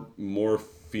more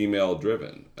female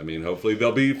driven. Hopefully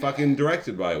they'll be fucking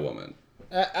directed by a woman.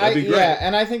 That'd be great. Yeah,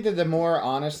 and I think that the more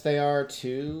honest they are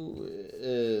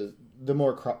too, the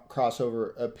more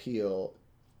crossover appeal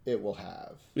it will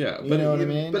have. Yeah, but you know what I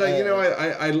mean. But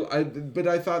but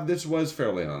I thought this was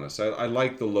fairly honest. I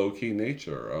like the low key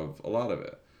nature of a lot of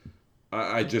it.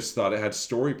 I just thought it had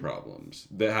story problems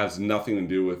that has nothing to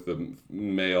do with the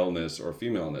maleness or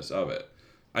femaleness of it.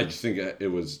 I just think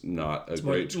it was not a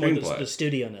great screenplay. The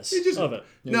studio-ness of it.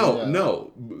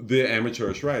 No, the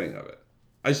amateurish writing of it.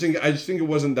 I just think it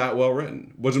wasn't that well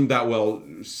written. Wasn't that well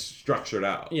structured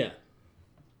out. Yeah.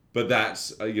 But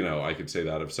that's I could say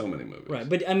that of so many movies. Right,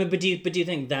 but do you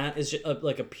think that is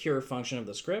like a pure function of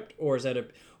the script, or is that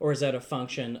a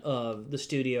function of the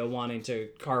studio wanting to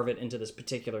carve it into this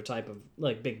particular type of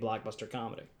like big blockbuster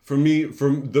comedy? For me,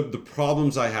 the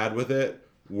problems I had with it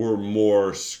were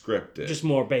more scripted, just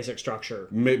more basic structure.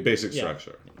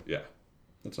 Structure, yeah.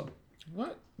 That's all.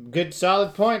 What? Good,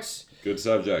 solid points. Good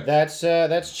subject. That's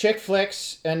chick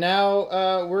flicks, and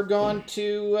now we're going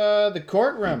to the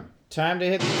courtroom. Time to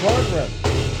hit the courtroom.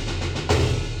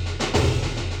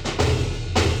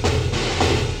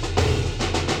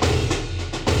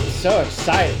 So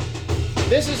excited.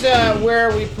 This is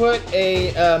where we put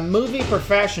a movie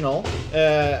professional,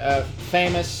 a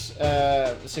famous,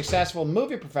 successful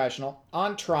movie professional,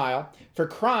 on trial for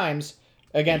crimes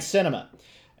against cinema.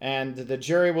 And the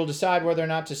jury will decide whether or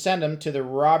not to send him to the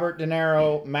Robert De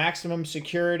Niro maximum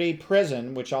security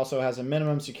prison, which also has a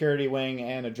minimum security wing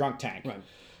and a drunk tank. Right.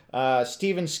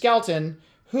 Stephen Skelton,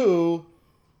 who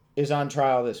is on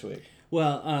trial this week.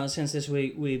 Well, since this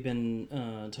week we've been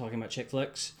talking about chick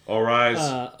flicks. All rise.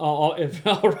 All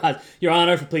rise. Your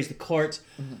Honor, if it please the court,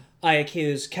 I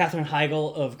accuse Katherine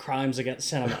Heigl of crimes against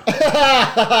cinema.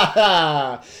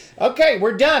 Okay,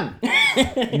 we're done.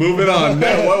 Moving on.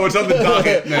 Now, what's on the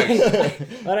docket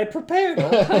next? But I prepared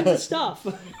all kinds of stuff.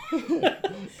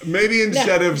 Maybe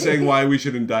instead of saying why we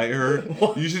should indict her,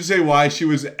 you should say why she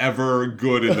was ever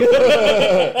good in the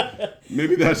film.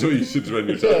 Maybe that's what you should spend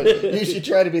your time. You should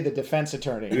try to be the defense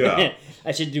attorney. Yeah.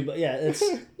 I should do. Yeah, it's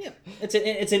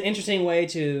an interesting way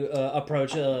to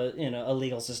approach a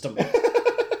legal system.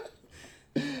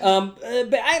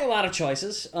 But I had a lot of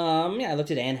choices. I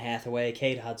looked at Anne Hathaway,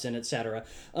 Kate Hudson, etc.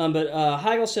 But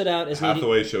Heigl stood out as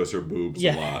Hathaway shows her boobs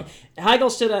a lot. Heigl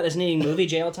stood out as needing movie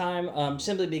jail time,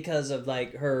 simply because of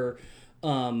like her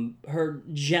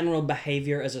general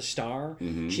behavior as a star.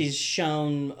 Mm-hmm. She's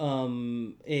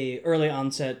shown a early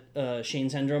onset Sheen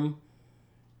syndrome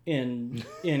in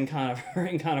kind of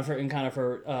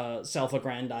her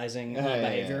self-aggrandizing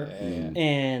behavior.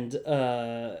 And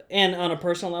on a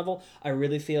personal level, I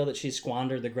really feel that she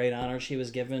squandered the great honor she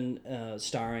was given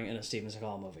starring in a Steven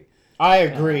Seagal movie. I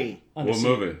agree. What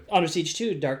movie? Under Siege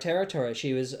 2, Dark Territory.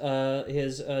 She was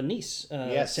his niece,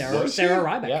 Sarah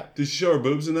Ryback. Yeah. Did she show her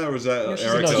boobs in that, or was that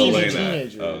Eric Elena?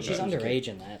 Oh, she's underage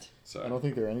in that. Sorry. I don't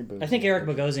think there are any boobs. I think Eric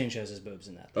Bogosian shows his boobs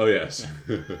in that. Oh, yes.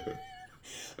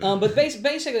 But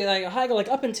basically, like Heigl, like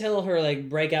up until her like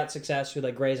breakout success with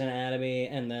like Grey's Anatomy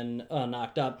and then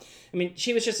Knocked Up, I mean,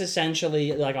 she was just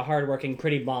essentially like a hardworking,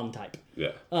 pretty blonde type.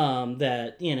 Yeah.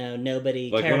 That nobody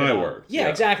like cared when about. I worked. Yeah,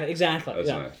 exactly. That's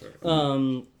yeah.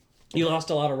 nice. You lost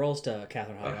a lot of roles to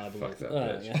Katherine Heigl, I believe. Fuck that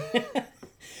bitch.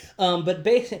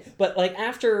 Yeah. But like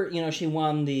after she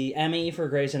won the Emmy for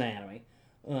Grey's Anatomy.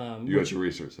 You had to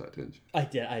research that, didn't you? I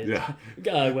did.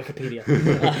 Wikipedia.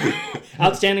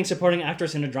 Outstanding supporting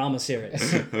actress in a drama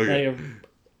series.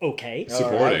 Okay.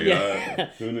 Supporting.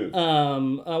 Yeah. Who knew?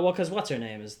 Well, because what's her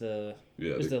name is the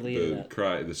lead of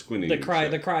that. The Squinty. The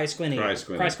Cry Squinty.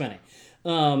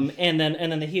 And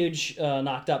then the huge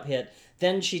knocked up hit.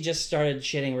 Then she just started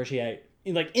shitting where she ate,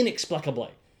 like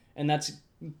inexplicably, and that's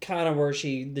kind of where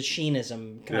the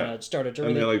sheenism kind of started to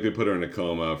really... And they put her in a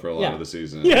coma for a lot of the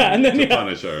season. Yeah, and then to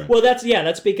punish her. Well,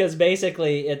 that's because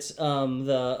basically it's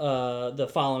the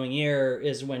following year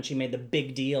is when she made the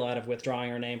big deal out of withdrawing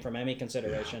her name from Emmy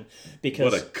consideration.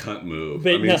 Because what a cunt move!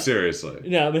 I mean, seriously.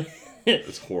 No, but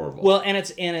it's horrible. Well, and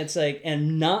it's like,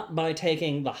 and not by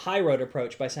taking the high road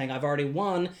approach by saying I've already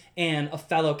won and a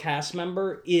fellow cast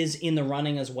member is in the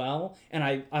running as well, and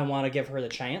I want to give her the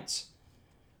chance.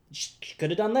 She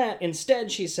could have done that.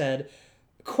 Instead, she said,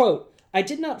 quote, "I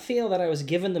did not feel that I was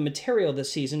given the material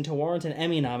this season to warrant an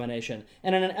Emmy nomination,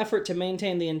 and in an effort to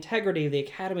maintain the integrity of the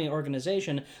Academy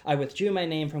organization, I withdrew my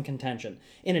name from contention.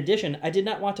 In addition, I did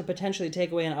not want to potentially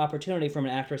take away an opportunity from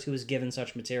an actress who was given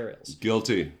such materials."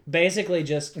 Guilty. Basically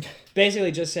just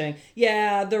saying,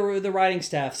 yeah, the writing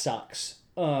staff sucks.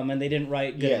 And they didn't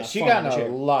write good enough. She got in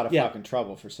a lot of fucking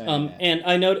trouble for saying that. And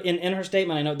I note in her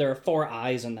statement, I know there are 4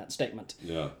 I's in that statement.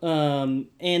 Yeah.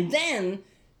 And then,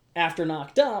 after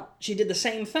Knocked Up, she did the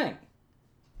same thing.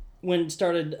 When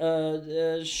started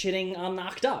shitting on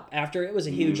Knocked Up after it was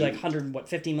a huge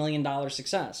 $50 million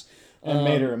success. And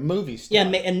made her a movie star.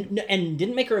 Yeah, and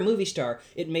didn't make her a movie star.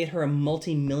 It made her a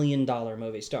multi-million-dollar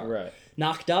movie star. Right.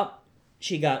 Knocked Up,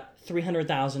 she got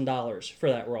 $300,000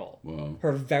 for that role. Wow.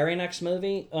 Her very next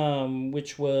movie,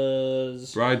 which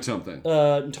was Bride something.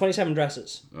 27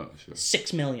 Dresses. Oh, sure.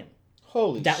 $6 million.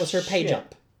 Holy That was her pay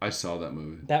jump. I saw that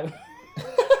movie. That.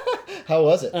 How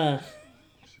was it?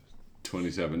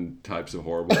 27 types of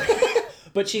horrible.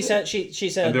 But she said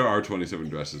and there are 27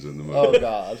 dresses in the movie. Oh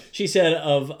God. She said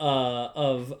of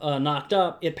Knocked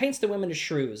Up, it paints the women as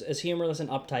shrews, as humorless and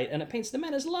uptight, and it paints the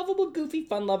men as lovable, goofy,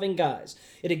 fun-loving guys.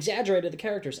 It exaggerated the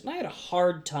characters, and I had a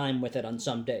hard time with it on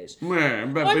some days.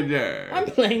 I'm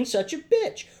playing such a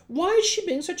bitch. Why is she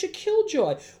being such a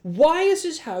killjoy? Why is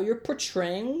this how you're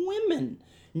portraying women?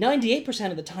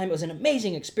 98% of the time it was an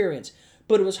amazing experience,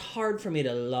 but it was hard for me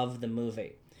to love the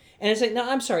movie. And it's like, no,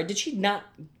 I'm sorry, did she not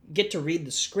get to read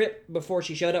the script before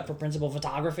she showed up for principal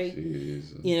photography?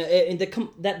 Jesus. You know, and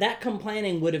that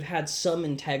complaining would have had some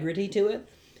integrity to it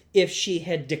if she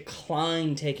had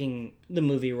declined taking the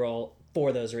movie role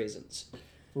for those reasons.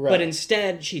 Right. But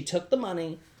instead, she took the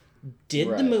money, did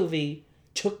the movie,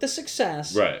 took the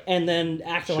success, and then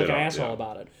acted like an asshole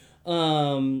about it.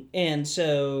 And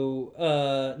so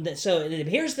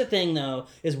here's the thing, though,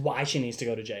 is why she needs to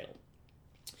go to jail.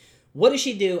 What does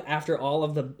she do after all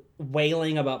of the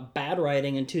wailing about bad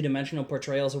writing and two-dimensional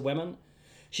portrayals of women?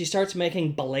 She starts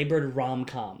making belabored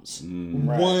rom-coms.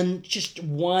 One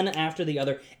after the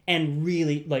other, and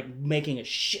really, like, making a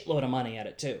shitload of money at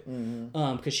it, too.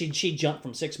 Because she jumped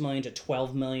from $6 million to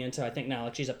 $12 million to, I think now,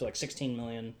 like, she's up to, like, $16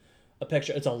 million a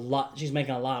picture. It's a lot. She's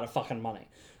making a lot of fucking money.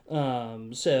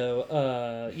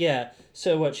 So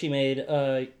what she made...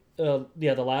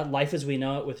 the Life as We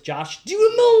Know It with Josh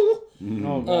Duhamel.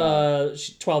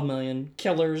 12 million.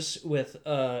 Killers with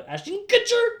Ashton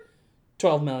Kutcher.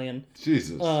 12 million.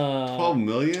 Jesus. 12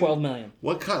 million? 12 million.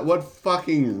 What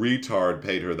fucking retard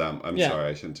paid her that? I'm sorry,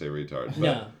 I shouldn't say retard.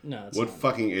 No. What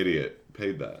fucking idiot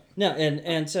paid that? No,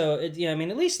 and so at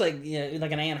least like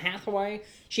an Anne Hathaway,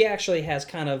 she actually has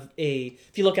kind of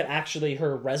if you look at actually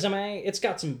her resume, it's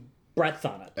got some breadth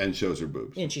on it. And shows her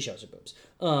boobs. And she shows her boobs.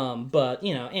 But,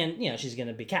 she's going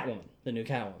to be Catwoman, the new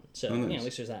Catwoman. So, nice. At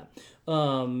least there's that.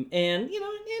 And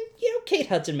Kate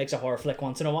Hudson makes a horror flick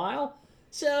once in a while.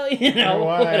 So,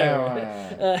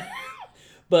 whatever.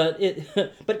 But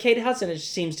Kate Hudson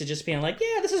seems to just be like,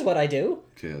 yeah, this is what I do.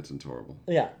 Kate Hudson's horrible.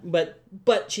 Yeah, but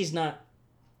she's not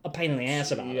a pain in the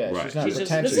ass about it. Yeah, right. she's not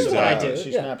pretentious. This is what I do.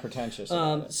 She's not pretentious.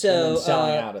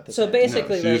 Selling out at the so time.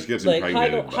 basically, no,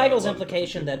 Heigl's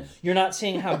implication that you're not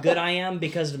seeing how good I am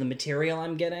because of the material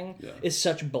I'm getting is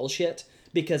such bullshit.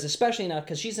 Because especially now,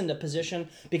 because she's in a position,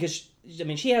 because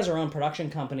she has her own production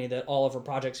company that all of her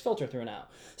projects filter through now.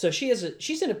 So she's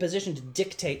in a position to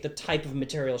dictate the type of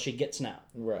material she gets now.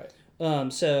 Right.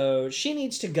 So she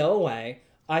needs to go away.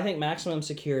 I think maximum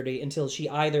security until she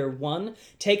either, one,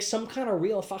 takes some kind of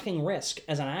real fucking risk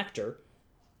as an actor,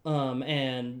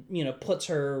 and, puts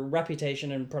her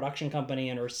reputation and production company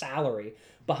and her salary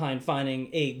behind finding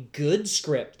a good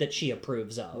script that she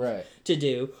approves of to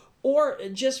do, or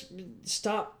just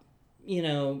stop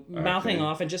mouthing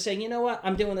off and just saying, you know what,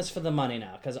 I'm doing this for the money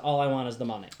now because all I want is the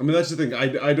money. I mean, that's the thing.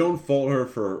 I don't fault her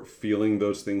for feeling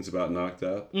those things about Knocked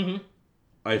Up. Mm-hmm.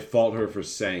 I fault her for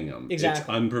saying them. Exactly. It's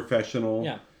unprofessional.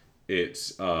 Yeah.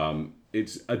 It's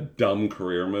a dumb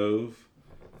career move.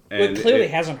 And it clearly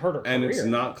hasn't hurt her career. And it's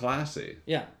not classy.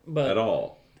 Yeah, but at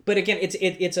all. But again,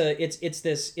 it's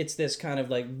this kind of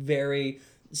like very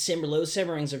low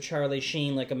simmerings of Charlie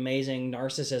Sheen, like amazing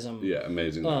narcissism. Yeah,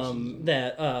 amazing narcissism.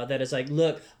 That is like,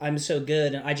 look, I'm so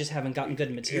good, and I just haven't gotten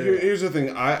good material. Here's the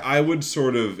thing: I would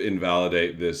sort of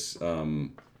invalidate this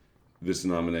this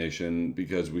nomination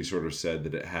because we sort of said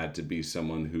that it had to be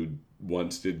someone who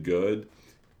once did good.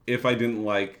 If I didn't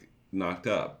like Knocked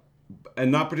Up,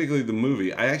 and not particularly the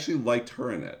movie, I actually liked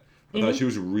her in it. I thought she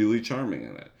was really charming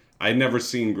in it. I'd never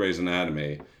seen Grey's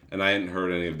Anatomy, and I hadn't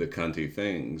heard any of the cunty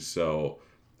things, so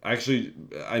I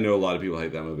know a lot of people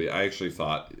hate that movie. I actually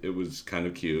thought it was kind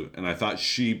of cute, and I thought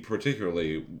she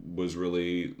particularly was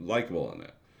really likable in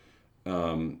it.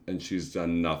 And she's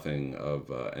done nothing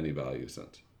of any value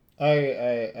since. I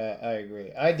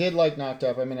agree. I did like Knocked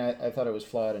Up. I mean, I thought it was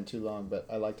flawed and too long, but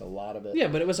I liked a lot of it. Yeah,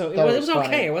 but it was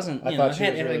okay. It wasn't. I thought she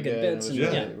was had really good bits.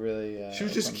 Really, she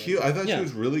was just cute. I thought she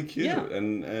was really cute,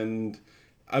 and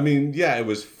I mean, yeah, it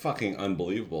was fucking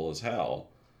unbelievable as hell.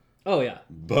 Oh yeah.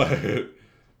 But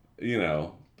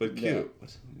but cute. Yeah.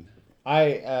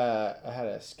 I had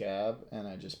a scab and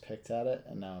I just picked at it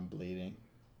and now I'm bleeding.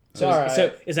 So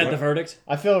is that the verdict?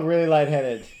 I feel really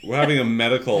lightheaded. We're having a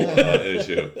medical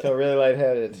issue. I feel really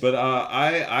lightheaded. But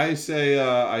I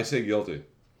say guilty.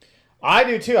 I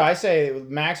do too. I say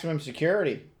maximum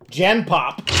security. Gen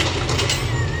Pop.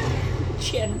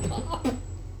 Gen Pop.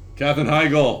 Katherine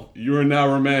Heigl, you are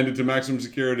now remanded to maximum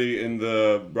security in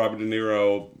the Robert De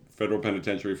Niro Federal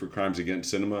Penitentiary for crimes against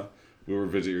cinema. We'll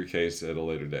revisit your case at a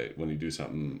later date when you do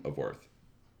something of worth.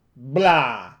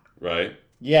 Blah. Right?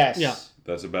 Yes. Yeah.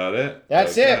 That's about it.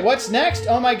 That's it. What's next?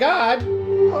 Oh my God.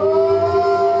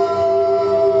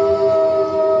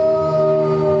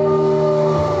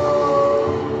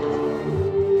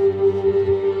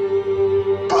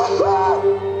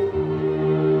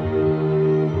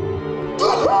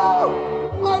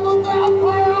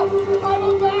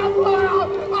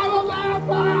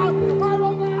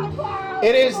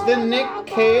 It is the Nick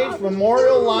Cage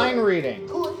Memorial Line Reading,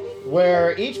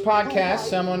 where each podcast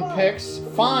someone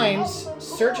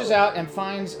searches out and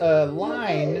finds a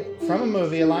line from a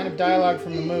movie, a line of dialogue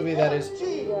from a movie that is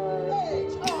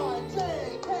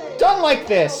done like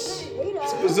this.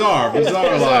 It's bizarre line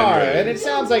reading. And it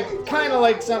sounds like kind of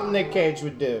like something Nick Cage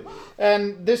would do.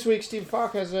 And this week, Steve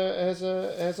Falk has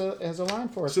a line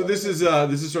for us. So this is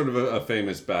sort of a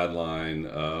famous bad line,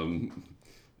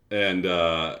 and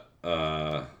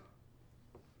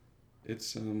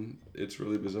it's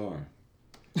really bizarre.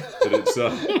 But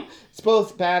it's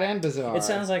both bad and bizarre. It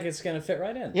sounds like it's gonna fit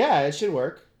right in. Yeah, it should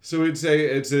work. So it's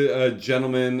a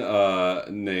gentleman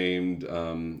named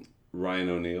Ryan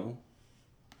O'Neal.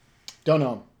 Don't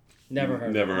know him. Never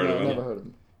heard of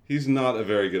him. He's not a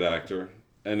very good actor,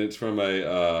 and it's from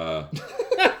a.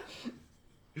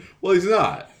 Well, he's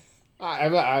not.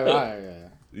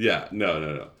 Yeah,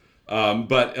 no.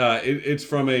 But it's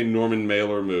from a Norman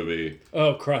Mailer movie.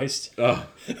 Oh Christ! Oh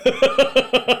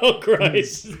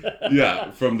Christ! Yeah,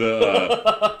 from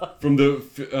the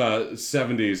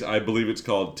 70s. I believe it's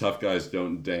called "Tough Guys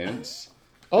Don't Dance."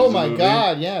 Oh my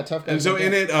God! Yeah, Tough Guys. And so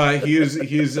in it,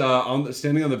 he's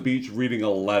standing on the beach reading a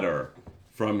letter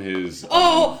from his his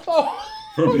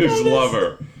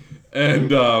lover, and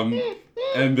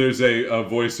there's a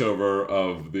voiceover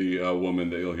of the woman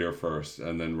that you'll hear first,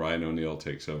 and then Ryan O'Neal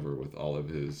takes over with all of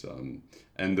his, and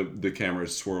the camera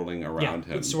is swirling around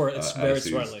him it's very as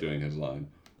swirling. he's doing his line.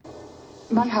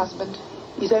 My husband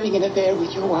is having an affair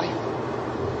with your wife.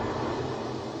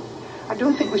 I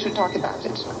don't think we should talk about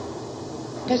it.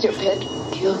 Does your pet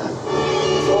kill her?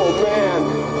 Oh man!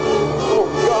 Oh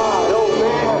God! Oh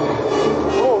man!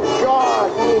 Oh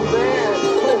God! Oh man!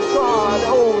 Oh God!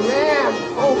 Oh man!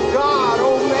 Oh God!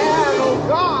 Oh man! Oh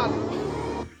God!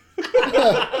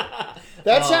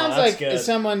 That sounds like good.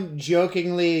 someone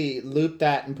jokingly looped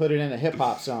that and put it in a hip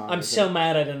hop song. I'm so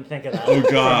mad I didn't think of that. Oh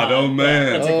God! Oh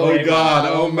man! Oh God!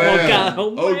 Oh man! Oh God!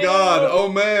 Oh man! Oh God! Oh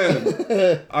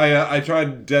man! I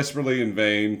tried desperately in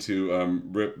vain to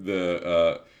rip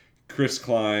the Chris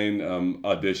Klein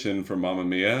audition for Mamma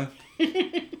Mia,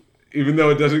 even though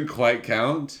it doesn't quite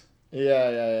count.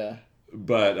 Yeah.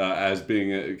 But as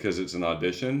being because it's an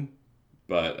audition,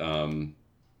 but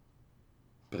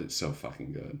it's so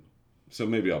fucking good. So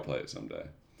maybe I'll play it someday.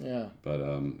 Yeah. But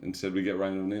instead we get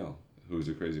Ryan O'Neal, who's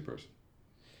a crazy person.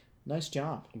 Nice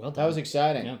job. Well done. That was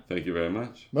exciting. Yeah. Thank you very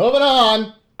much. Moving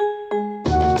on.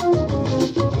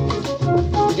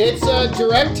 It's a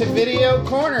direct-to-video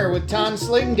corner with Tonn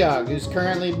Slingdog, who's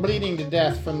currently bleeding to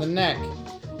death from the neck.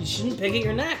 You shouldn't pick at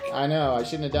your neck. I know, I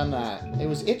shouldn't have done that. It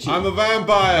was itchy. I'm a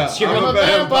vampire. I'm a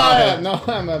vampire. No,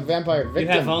 I'm a vampire victim. You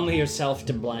have only yourself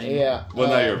to blame. Yeah. Well,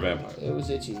 now you're a vampire. It was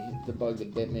itchy. The bug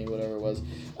that bit me, whatever it was.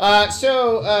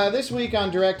 So this week on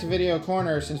Direct to Video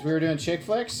Corner, since we were doing chick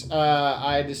flicks,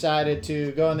 I decided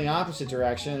to go in the opposite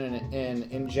direction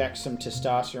and inject some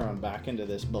testosterone back into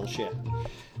this bullshit.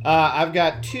 I've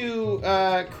got two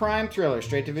crime thrillers,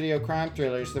 straight-to-video crime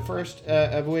thrillers. The first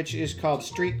of which is called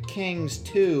Street Kings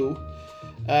 2.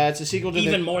 It's a sequel to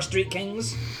Even more Street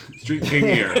Kings? Street King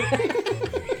here.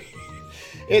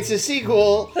 It's a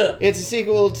sequel. It's a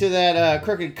sequel to that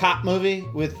Crooked Cop movie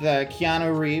with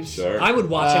Keanu Reeves. Sure. I would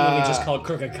watch a movie just called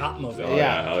Crooked Cop Movie. Oh,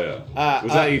 Yeah. hell yeah.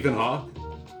 Was that Ethan Hawke?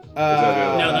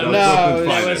 No,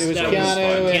 Brooklyn's it was Finest.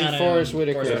 Keanu and Forrest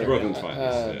Whitaker. That's Brooklyn's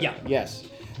Finest. Yeah. Yes.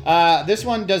 This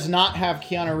one does not have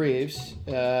Keanu Reeves,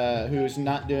 who's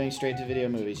not doing straight-to-video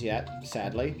movies yet,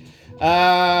 sadly.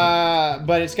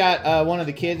 But it's got one of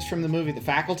the kids from the movie The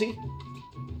Faculty,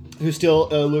 who still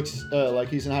looks like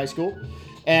he's in high school.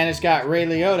 And it's got Ray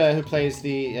Liotta, who plays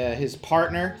his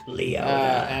partner.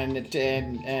 Liotta.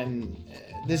 And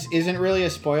this isn't really a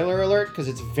spoiler alert, because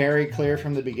it's very clear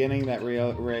from the beginning that Ray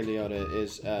Liotta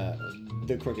is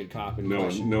the crooked cop in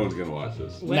question. No one's gonna watch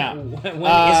this. When isn't really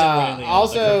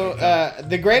also,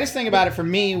 the greatest thing about it for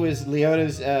me was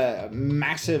Liotta's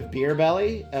massive beer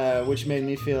belly, which made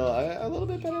me feel a little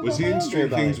bit better. Was he in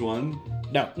Street Kings 1?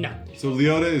 No. So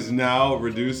Liotta is now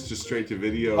reduced to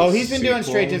straight-to-video. Oh, he's been doing sequels?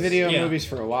 straight-to-video movies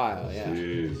for a while. Yeah.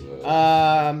 Jesus.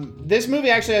 This movie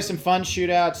actually has some fun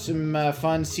shootouts, some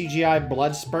fun CGI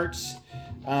blood spurts.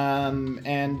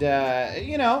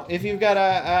 You know, if you've got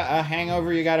a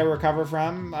hangover you got to recover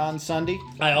from on Sunday,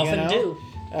 I often do.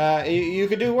 You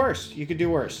could do worse. You could do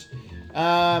worse.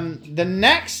 The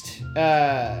next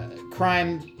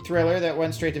crime thriller that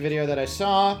went straight to video that I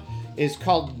saw is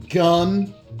called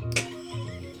Gun.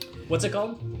 What's it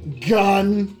called?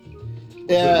 Gun.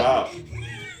 What's it about?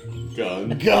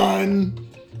 Gun.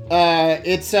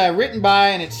 It's written by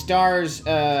and it stars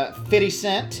 50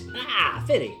 Cent. Ah,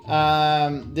 50.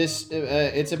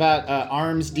 It's about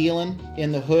arms dealing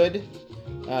in the hood,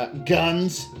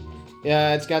 guns.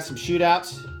 It's got some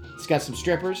shootouts. It's got some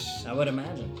strippers. I would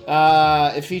imagine.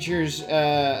 It features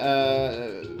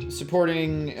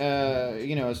supporting,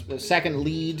 a second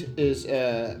lead is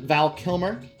Val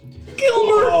Kilmer.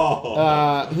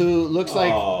 Who looks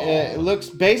like looks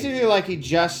basically like he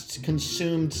just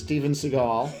consumed Steven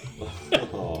Seagal.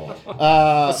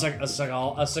 A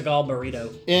Seagal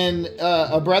burrito. In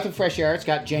A Breath of Fresh Air, it's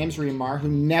got James Remar, who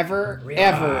never,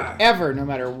 ever, no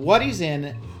matter what he's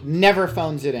in, never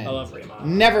phones it in. I love Remar.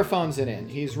 Never phones it in.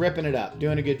 He's ripping it up,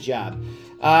 doing a good job.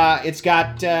 It's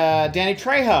got Danny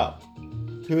Trejo,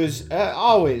 who is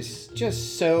always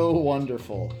just so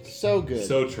wonderful. So good.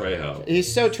 So Trejo.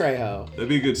 He's so Trejo. That'd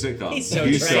be a good sitcom. He's so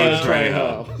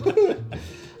Trejo.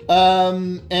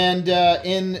 In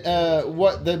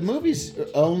what the movie's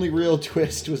only real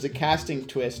twist was a casting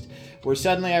twist, where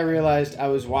suddenly I realized I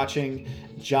was watching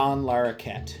John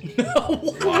Larroquette.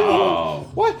 Wow.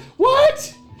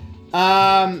 What?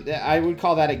 I would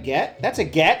call that a get. That's a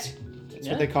get. That's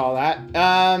what they call that.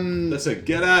 That's a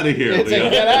get out of here. It's a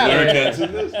get out of here.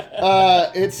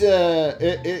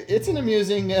 It's an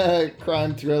amusing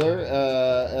crime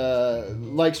thriller.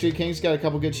 Like Street Kings, got a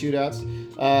couple good shootouts.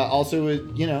 Also,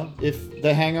 if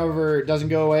The Hangover doesn't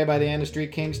go away by the end of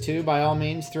Street Kings 2, by all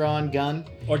means, throw on Gun.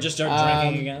 Or just start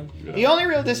drinking again. Yeah. The only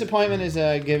real disappointment is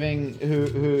given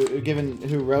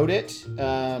who wrote it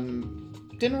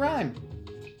didn't rhyme.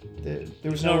 There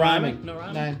was no rhyming. No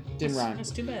rhyming? No, didn't rhyme. That's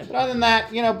too bad. But other than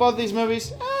that, both these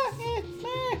movies,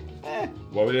 Why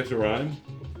would you have to rhyme?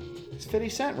 50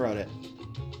 Cent wrote it.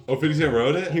 Oh, 50 Cent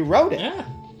wrote it? He wrote it. Yeah.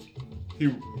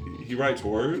 He writes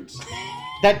words?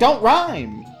 That don't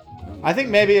rhyme. I think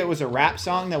maybe it was a rap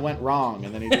song that went wrong,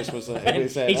 and then he just was like, he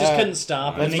said, He just couldn't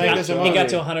stop. let's And make this a movie. he got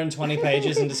to 120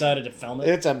 pages and decided to film it.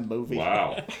 It's a movie.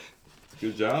 Wow.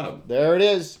 Good job. There it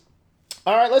is.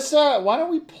 All right, let's. Why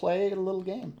don't we play a little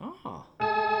game? Oh.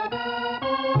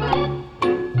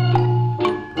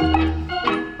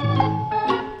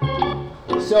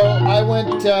 So I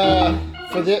went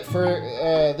for this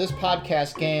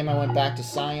podcast game. I went back to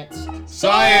science.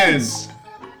 Science!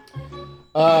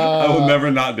 I would never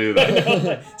not do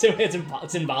that.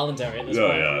 It's involuntary at this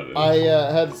point. Yeah. I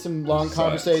had some long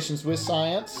conversations with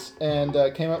science and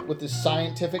came up with this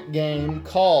scientific game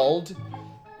called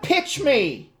Pitch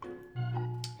Me.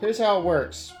 Here's how it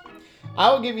works.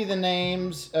 I will give you the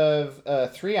names of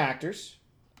 3 actors,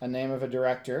 a name of a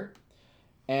director,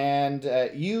 and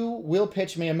you will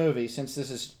pitch me a movie. Since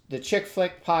this is the Chick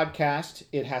Flick podcast,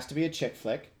 it has to be a chick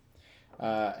flick,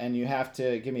 and you have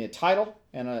to give me a title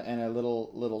and a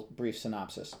little brief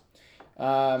synopsis.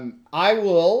 I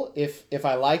will, if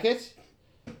I like it.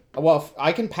 Well,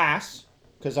 I can pass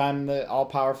because I'm the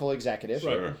all-powerful executive.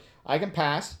 Sure. I can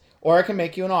pass, or I can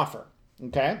make you an offer.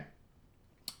 Okay.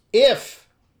 If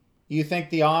you think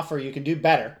the offer you can do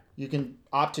better, you can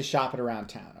opt to shop it around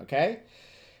town. Okay.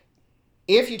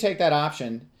 If you take that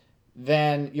option,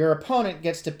 then your opponent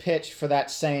gets to pitch for that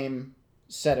same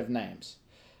set of names.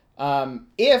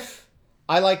 If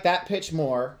I like that pitch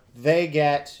more, they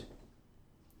get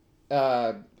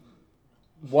what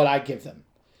I give them.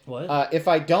 What? If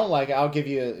I don't like it, I'll give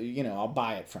you, I'll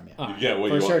buy it from you. You get what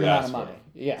for you a certain amount of money.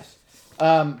 Yes.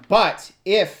 But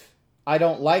if I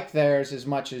don't like theirs as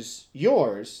much as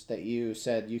yours that you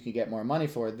said you could get more money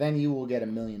for, then you will get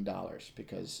 $1 million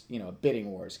because, a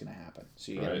bidding war is going to happen.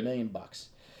 So you get $1 million.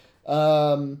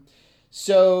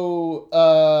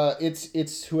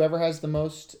 It's whoever has the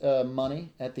most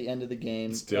money at the end of the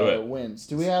game wins.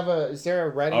 Do we have is there a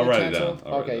writing utensil?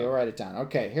 Okay, you'll write it down.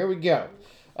 Okay, here we go.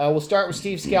 We'll start with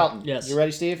Steve Skelton. Yes. You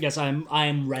ready, Steve? Yes,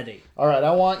 I'm ready. All right, I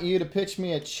want you to pitch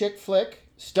me a chick flick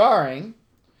starring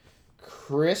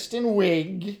Kristen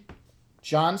Wiig,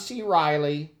 John C.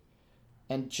 Reilly,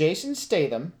 and Jason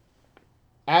Statham,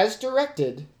 as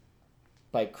directed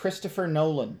by Christopher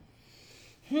Nolan.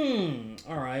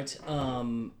 All right.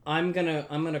 I'm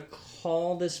gonna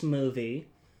call this movie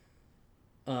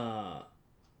Love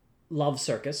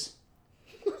Circus.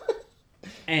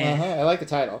 And I like the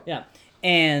title. yeah.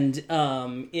 And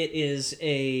it is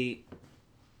it's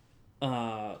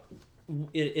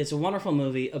a wonderful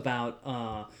movie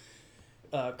about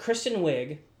Kristen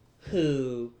Wiig,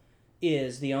 who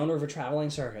is the owner of a traveling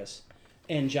circus,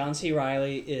 and John C.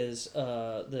 Reilly is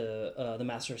the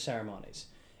master of ceremonies.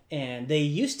 And they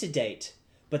used to date,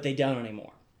 but they don't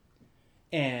anymore.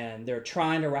 And they're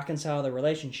trying to reconcile their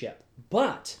relationship.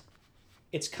 But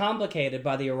it's complicated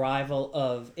by the arrival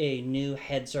of a new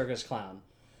head circus clown,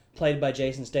 played by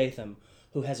Jason Statham,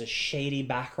 who has a shady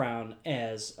background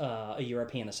as a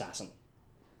European assassin.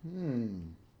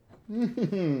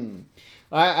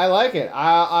 I like it.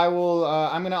 I will.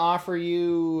 I'm going to offer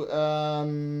you.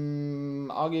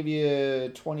 I'll give you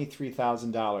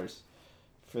 $23,000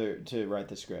 to write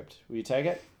the script. Will you take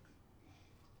it?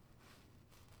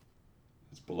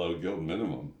 It's below guild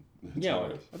minimum.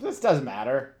 This doesn't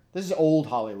matter. This is old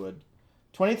Hollywood.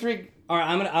 23. All right,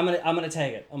 I'm gonna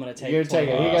take it. I'm gonna take it. You're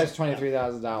taking it. You guys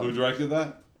 $23,000. Who directed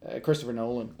that? Christopher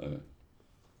Nolan.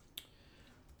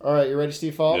 All right, you ready,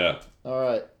 Steve Falk? Yeah. All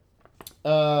right.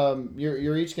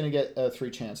 You're each gonna get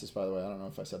 3 chances. By the way, I don't know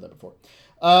if I said that before.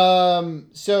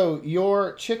 So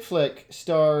your chick flick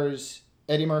stars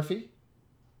Eddie Murphy,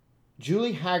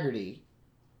 Julie Haggerty,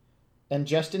 and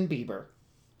Justin Bieber,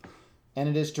 and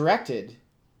it is directed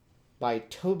by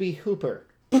Toby Hooper.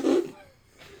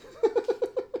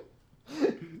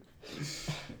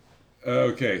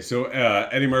 Okay, so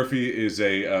Eddie Murphy is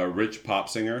a rich pop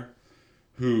singer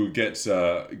who gets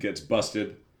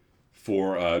busted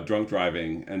for drunk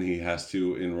driving, and he has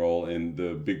to enroll in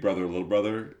the Big Brother Little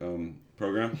Brother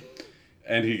program,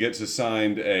 and he gets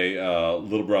assigned a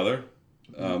little brother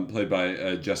played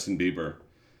by Justin Bieber,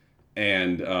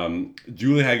 and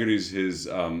Julie Haggerty's his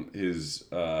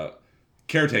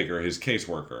caretaker, his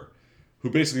caseworker, who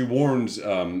basically warns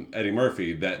Eddie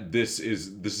Murphy that this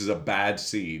is a bad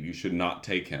seed. You should not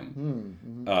take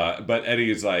him. But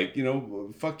Eddie is like,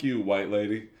 fuck you, white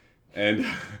lady. And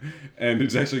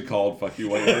it's actually called Fuck You,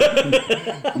 White Lady.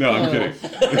 No, I'm kidding.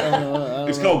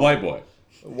 It's called White Boy.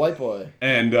 White Boy.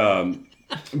 And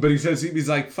but he says, he's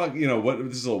like, fuck, what,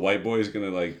 this little white boy is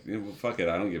gonna fuck it,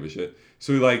 I don't give a shit.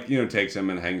 So he takes him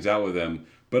and hangs out with him.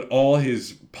 But all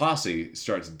his posse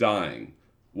starts dying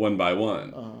one by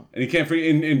one. And he can't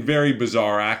in very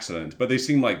bizarre accidents, but they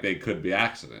seem like they could be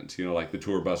accidents. Like the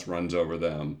tour bus runs over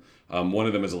them. One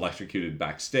of them is electrocuted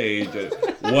backstage.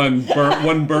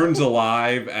 One burns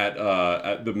alive at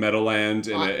the Meadowlands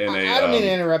in a. I don't mean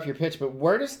to interrupt your pitch, but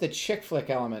where does the chick flick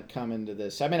element come into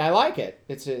this? I mean, I like it.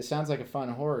 It sounds like a fun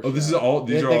horror show. Oh, these are all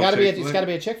chick flick? It's got to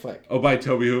be a chick flick. Oh, by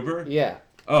Toby Hooper? Yeah.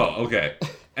 Oh, okay.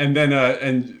 And then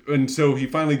and so he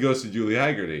finally goes to Julie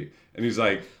Haggerty, and he's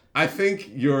like, I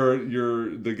think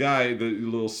the guy, the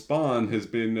little spawn, has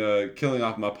been killing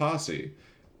off my posse.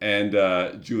 And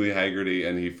Julie Haggerty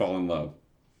and he fall in love.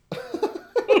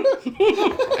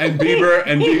 And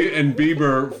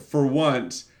Bieber for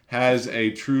once has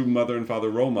a true mother and father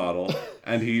role model,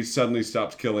 and he suddenly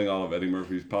stops killing all of Eddie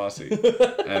Murphy's posse,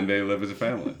 and they live as a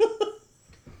family.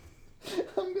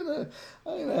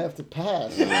 I'm gonna have to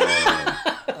pass. I'm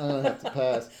gonna have to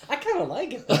pass. I kind of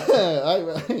like it.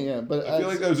 But I feel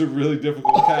like that was a really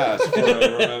difficult cast for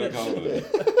a romantic comedy.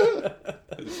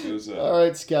 All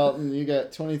right, Skeleton, you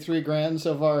got 23 grand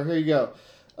so far. Here you go.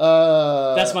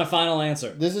 That's my final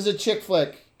answer. This is a chick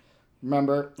flick.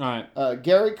 Remember? All right.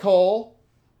 Gary Cole.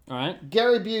 All right.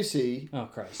 Gary Busey. Oh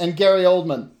Christ. And Gary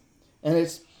Oldman, and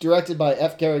it's directed by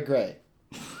F. Gary Gray.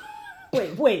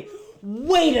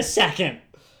 Wait a second.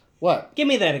 What? Give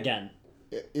me that again.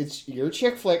 It's your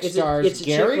chick flick stars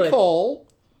Gary Cole,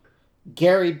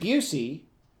 Gary Busey,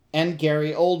 and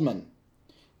Gary Oldman.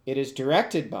 It is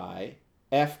directed by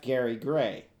F. Gary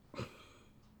Gray.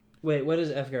 Wait, what is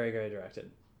F. Gary Gray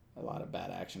directed? A lot of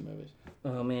bad action movies.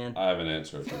 Oh man. I have an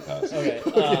answer if you pass. Okay.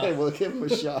 Okay, we'll give him a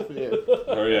shot here.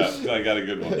 Hurry up! I got a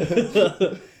good one.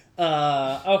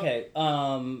 Okay.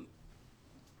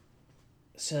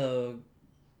 So,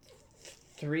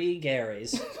 Three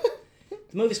Garys.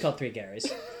 The movie's called Three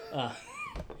Garys.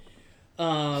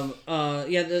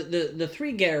 The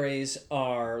Three Garys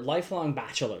are lifelong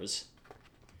bachelors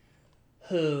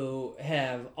who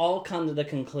have all come to the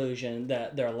conclusion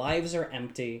that their lives are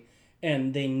empty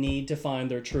and they need to find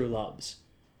their true loves.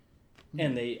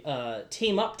 And they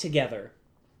team up together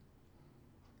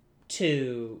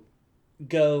to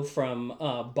go from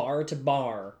bar to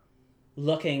bar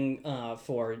looking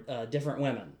for different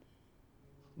women.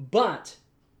 But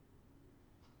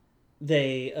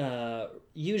they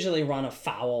usually run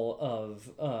afoul of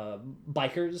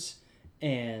bikers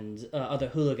and other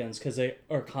hooligans because they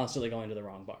are constantly going to the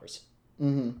wrong bars.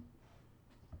 Mm-hmm.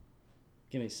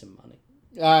 Give me some money.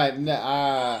 I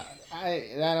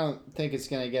don't think it's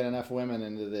gonna get enough women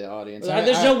into the audience.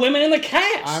 There's no women in the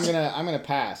cast. I'm gonna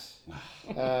pass.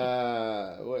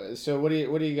 So what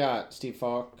do you got, Steve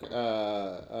Falk?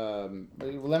 Let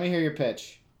me hear your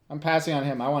pitch. I'm passing on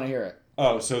him. I want to hear it.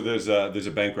 Oh, so there's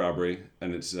a bank robbery,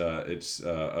 and it's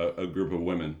a group of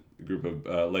women, a group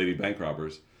of lady bank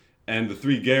robbers, and the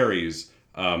Three Garys.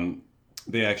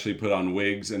 They actually put on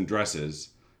wigs and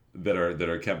dresses that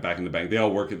are kept back in the bank. They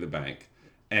all work at the bank.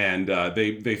 And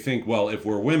they think, well, if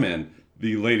we're women,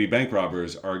 the lady bank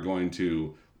robbers are going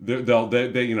to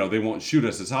they won't shoot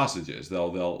us as hostages.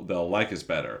 They'll like us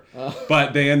better.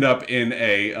 But they end up in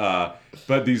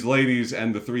but these ladies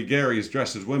and the Three Garys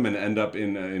dressed as women end up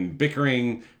in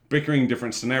bickering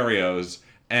different scenarios,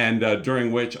 and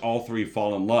during which all three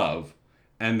fall in love,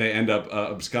 and they end up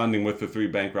absconding with the three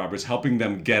bank robbers, helping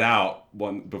them get out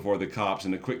before the cops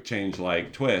in a quick change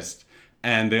like twist.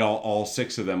 And they all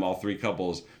six of them, all three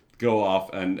couples, go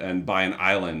off and buy an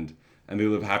island, and they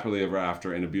live happily ever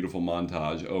after in a beautiful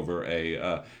montage over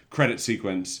a credit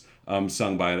sequence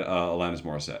sung by Alanis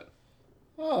Morissette.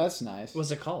 Oh, that's nice.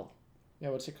 What's it called? Yeah,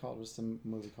 what's it called? What's the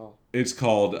movie called? It's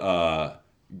called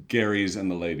Gary's and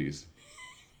the Ladies.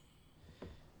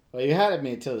 Well, you had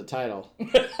me until the title.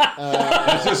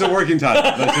 That's just a working title.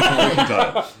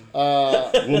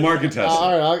 We'll market test it.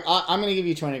 All right, I'm going to give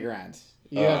you 20 grand.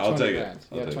 You have 20 I'll take grand. it.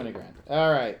 You have 20 grand.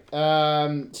 All right.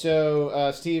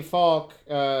 So, Steve Falk,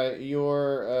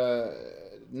 your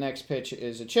next pitch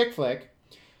is a chick flick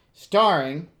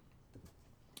starring,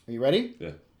 are you ready?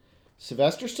 Yeah.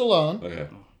 Sylvester Stallone, Okay.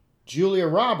 Julia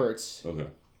Roberts, Okay.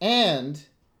 and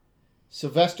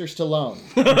Sylvester Stallone.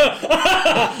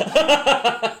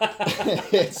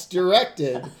 It's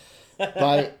directed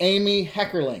by Amy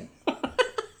Heckerling.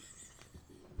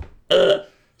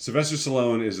 Sylvester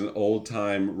Stallone is an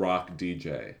old-time rock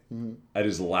DJ at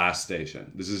his last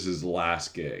station. This is his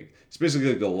last gig. It's basically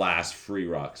like the last free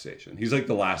rock station. He's like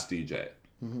the last DJ.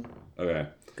 Okay.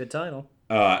 Good title.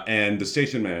 And the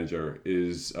station manager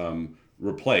is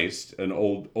replaced. An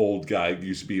old guy who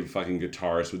used to be a fucking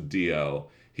guitarist with Dio.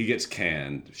 He gets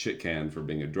shit canned for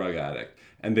being a drug addict.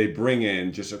 And they bring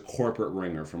in just a corporate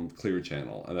ringer from Clear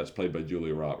Channel, and that's played by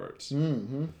Julia Roberts.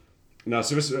 Mm-hmm. Now,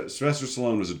 Sylvester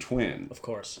Stallone was a twin. Of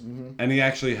course. Mm-hmm. And he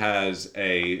actually has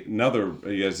a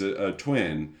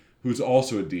twin who's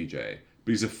also a DJ,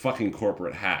 but he's a fucking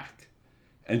corporate hack.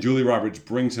 And Julia Roberts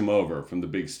brings him over from the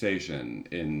big station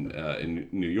in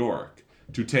New York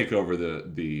to take over the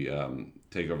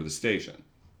station.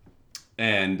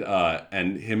 And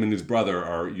him and his brother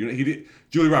are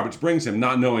Julia Roberts brings him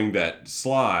not knowing that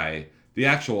Sly, the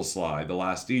actual Sly, the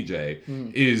last DJ,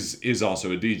 is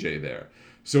also a DJ there.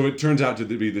 So it turns out to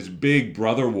be this big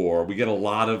brother war. We get a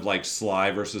lot of like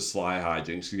Sly versus Sly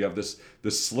hijinks. You have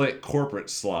the slick corporate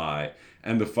Sly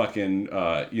and the fucking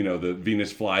the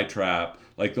Venus flytrap,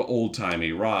 like the old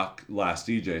timey rock last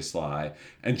DJ Sly.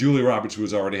 And Julia Roberts, who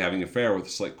was already having an affair with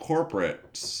slick corporate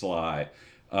Sly,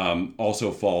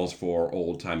 also falls for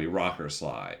old timey rocker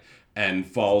Sly, and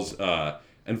falls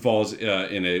and falls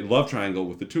in a love triangle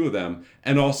with the two of them,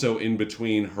 and also in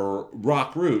between her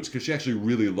rock roots, because she actually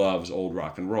really loves old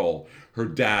rock and roll. Her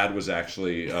dad was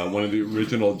actually one of the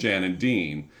original Jan and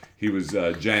Dean. He was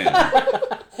Jan.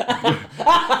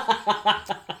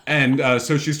 And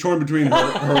so she's torn between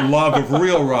her love of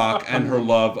real rock and her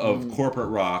love of corporate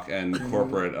rock and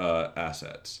corporate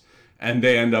assets. And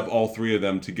they end up, all three of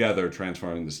them together,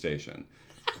 transforming the station.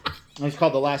 It's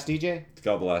called The Last DJ? It's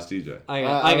called The Last DJ.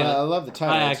 I love the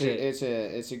title.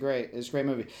 It's a great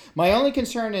movie. My only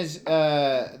concern is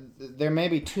there may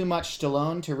be too much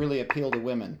Stallone to really appeal to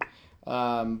women.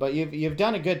 But you've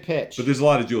done a good pitch. But there's a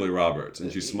lot of Julie Roberts,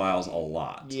 and she smiles a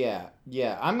lot. Yeah.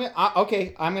 I'm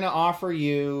gonna offer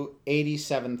you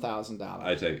 $87,000.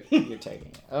 I take it. You're taking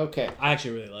it. Okay. I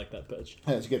actually really like that pitch.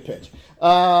 That's a good pitch.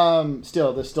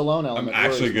 Still, the Stallone element. I'm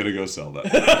actually gonna go sell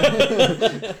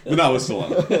that, but not with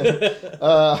Stallone.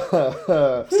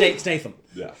 Statham.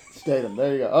 Yeah. Statham.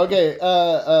 There you go. Okay.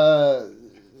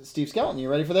 Steve Skelton, you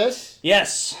ready for this?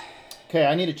 Yes. Okay.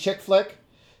 I need a chick flick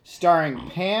starring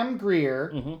Pam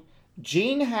Grier,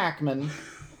 Gene Hackman,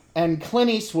 and Clint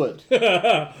Eastwood.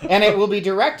 And it will be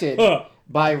directed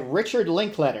by Richard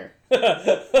Linklater.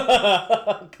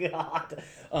 Oh, God.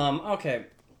 Okay.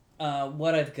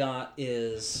 What I've got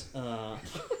is... how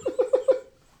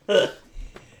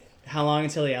long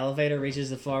until the elevator reaches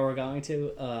the floor we're going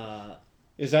to?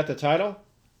 Is that the title?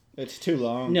 It's too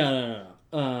long. No.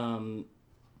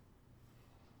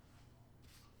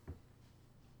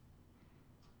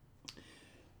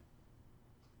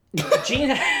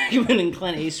 Gene Hackman and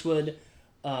Clint Eastwood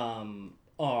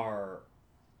are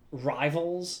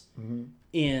rivals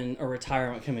in a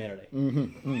retirement community.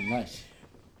 Nice.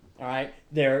 All right,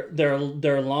 they're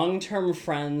long-term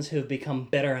friends who've become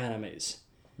bitter enemies.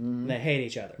 They hate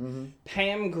each other.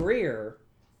 Pam Grier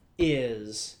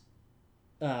is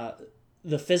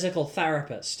the physical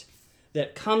therapist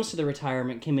that comes to the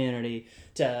retirement community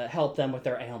to help them with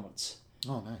their ailments.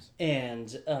 Oh, nice. And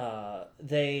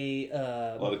they...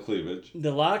 a lot of cleavage. A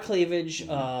lot of cleavage,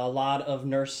 a lot of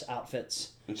nurse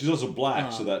outfits. And she's also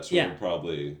black, so that's sort of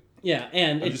probably... Yeah,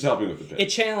 and I'm just helping with the pitch. It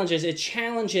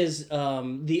challenges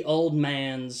the old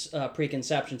man's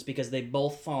preconceptions because they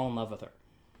both fall in love with her.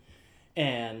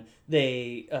 And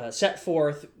they set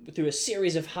forth through a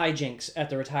series of hijinks at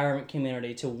the retirement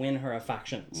community to win her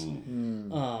affections.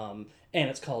 And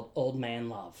it's called Old Man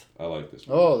Love. I like this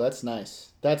one. Oh, that's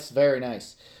nice. That's very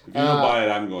nice. If you don't buy it,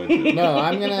 I'm going to. No,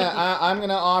 I'm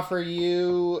gonna offer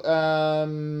you,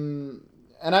 and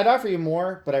I'd offer you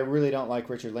more, but I really don't like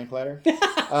Richard Linklater.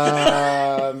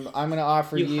 I'm gonna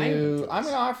offer you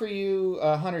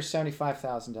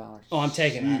 $175,000. Oh, I'm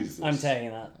taking Jesus. that. I'm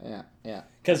taking that. Yeah.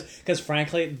 Because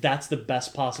frankly, that's the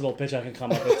best possible pitch I can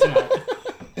come up with tonight.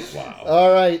 Wow.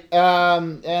 All right.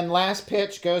 And last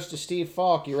pitch goes to Steve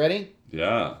Falk. You ready?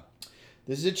 Yeah.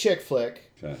 This is a chick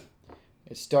flick. Okay.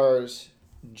 It stars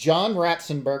John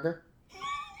Ratzenberger,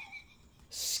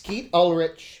 Skeet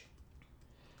Ulrich,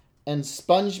 and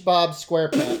SpongeBob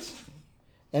SquarePants.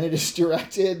 And it is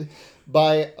directed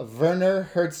by Werner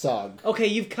Herzog. Okay,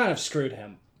 you've kind of screwed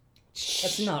him.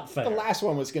 That's not fair. The last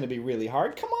one was going to be really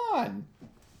hard. Come on.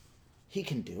 He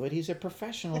can do it. He's a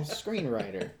professional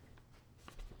screenwriter.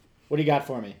 What do you got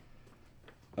for me?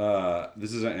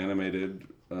 This is an animated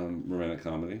romantic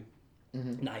comedy.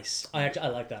 Nice. I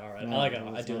like that already. I like it.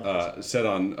 I do. Set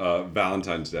on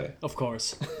Valentine's Day. Of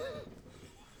course.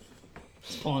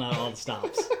 Just pulling out all the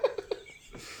stops.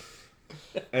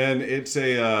 And it's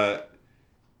a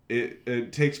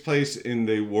it takes place in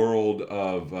the world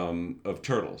of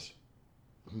turtles.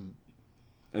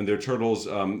 And they're turtles.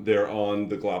 They're on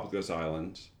the Galapagos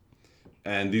Islands,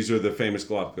 and these are the famous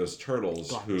Galapagos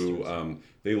turtles who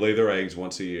they lay their eggs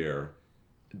once a year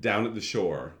down at the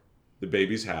shore. The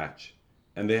babies hatch,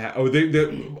 and they're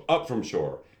up from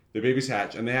shore. The babies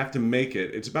hatch, and they have to make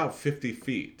it. It's about 50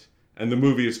 feet, and the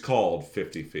movie is called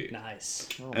 50 Feet. Nice.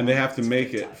 And they have to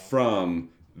make it from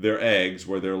their eggs,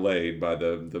 where they're laid by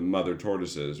the mother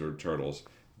tortoises or turtles,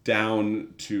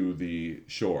 down to the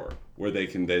shore, where they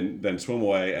can then swim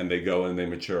away, and they go and they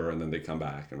mature, and then they come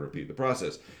back and repeat the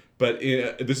process. But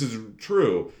this is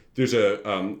true. There's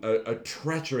a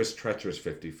treacherous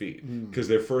 50 feet, because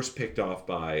they're first picked off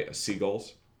by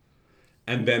seagulls,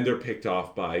 and then they're picked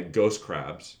off by ghost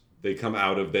crabs. They come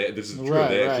out of this is true.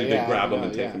 They grab them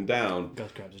and take them down.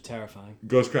 Ghost crabs are terrifying.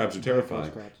 Ghost crabs are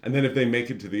terrifying. And then if they make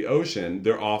it to the ocean,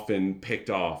 they're often picked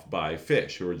off by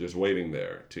fish who are just waiting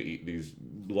there to eat these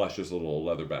luscious little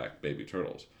leatherback baby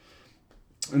turtles.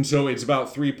 And so it's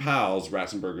about three pals,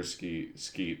 Ratzenberger,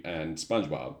 Skeet, and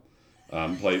SpongeBob,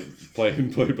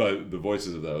 played by the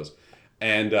voices of those.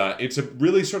 And it's a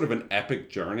really sort of an epic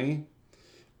journey.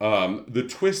 The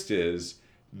twist is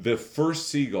the first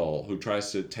seagull who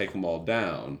tries to take them all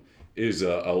down is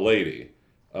a lady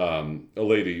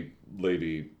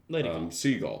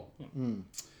seagull.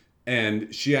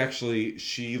 And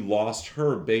she lost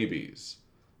her babies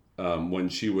when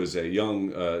she was a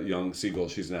young seagull.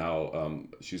 She's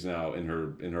now in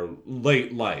her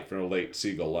late life, in her late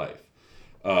seagull life.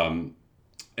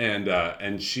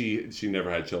 And she never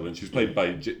had children. She was played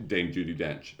by Dame Judi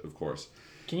Dench, of course.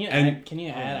 Can you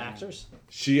add actors?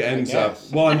 She ends up.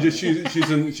 Well,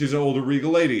 she's an older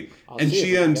regal lady, and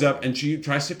she ends up and she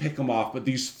tries to pick them off, but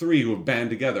these three who have band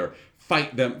together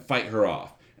fight her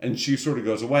off, and she sort of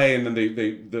goes away, and then they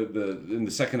in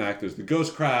the second act there's the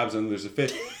ghost crabs and there's a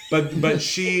fish, but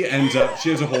she ends up.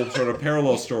 She has a whole sort of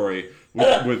parallel story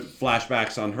with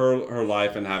flashbacks on her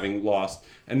life and having lost,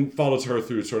 and follows her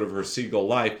through sort of her seagull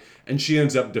life, and she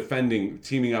ends up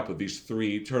teaming up with these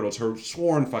three turtles, her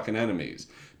sworn fucking enemies,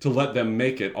 to let them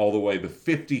make it all the way the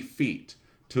 50 feet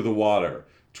to the water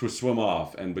to swim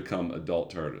off and become adult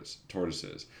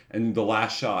tortoises. And the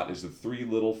last shot is the three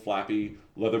little flappy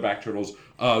leatherback turtles.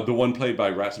 The one played by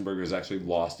Ratzenberger has actually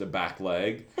lost a back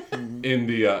leg in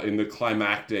the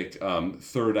climactic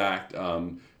third act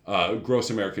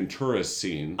gross American tourist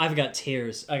scene. I got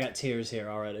tears here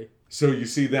already. So you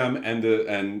see them, and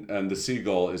the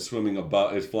seagull is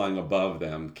flying above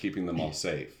them, keeping them all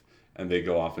safe. And they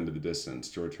go off into the distance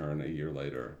to return a year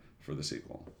later for the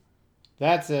sequel.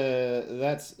 That's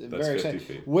very exciting.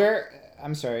 Feet. Where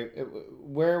was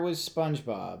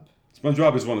SpongeBob?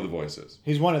 SpongeBob is one of the voices.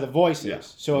 He's one of the voices. Yeah.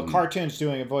 So a cartoon's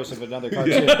doing a voice of another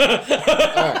cartoon.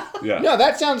 Yeah. Yeah. No,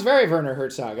 that sounds very Werner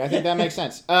Herzog. I think that makes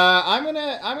sense. I'm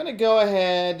gonna go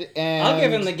ahead and I'll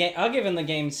give him the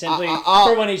game simply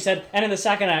for when he said. And in the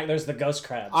second act, there's the ghost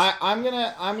crabs. I'm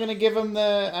gonna give him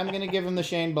the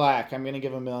Shane Black. I'm gonna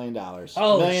give him $1 million.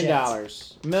 Oh,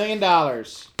 $1 million. Are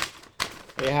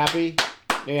you happy?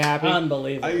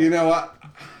 Unbelievable. You know what?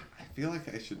 I feel like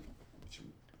I should.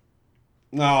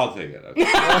 No, I'll take it.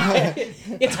 Okay.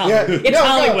 It's Hollywood.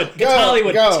 It's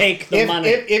Hollywood. Take the money.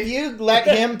 If you let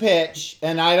him pitch,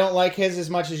 and I don't like his as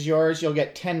much as yours, you'll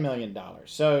get $10 million.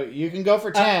 So you can go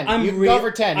for 10. Go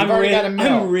for 10. You've already got $1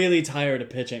 million. I'm really tired of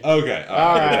pitching. Okay.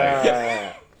 All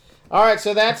right. All right.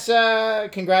 So that's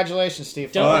congratulations,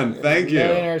 Steve. Fun. Thank you.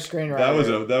 Millionaire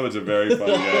screenwriter. That was a very fun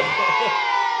game.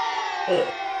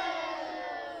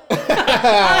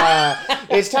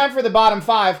 It's time for the bottom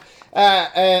five.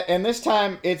 And this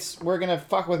time we're gonna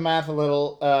fuck with math a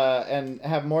little and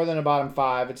have more than a bottom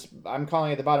five. I'm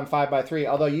calling it the bottom 5 by 3.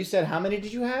 Although you said, how many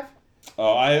did you have?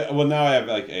 Now I have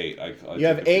like 8. You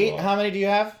have 8. How many do you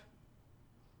have?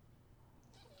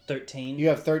 13. You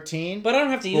have 13. But I don't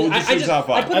have to use. I just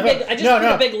put a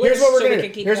big list. Here's what we're gonna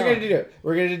do. Here's what we're gonna do.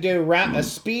 We're gonna do a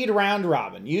speed round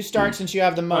robin. You start since you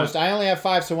have the most. I only have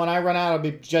 5, so when I run out,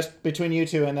 it'll be just between you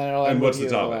two, and then it'll end with you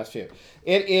the last few.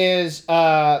 It is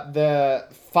the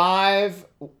 5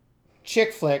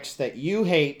 chick flicks that you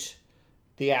hate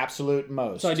the absolute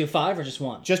most. So I do 5 or just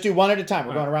 1? Just do 1 at a time.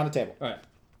 We're going around the table. All right.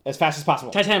 As fast as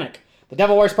possible. Titanic. The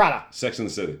Devil Wears Prada. Sex and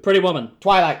the City. Pretty Woman.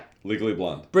 Twilight. Legally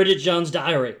Blonde. Bridget Jones'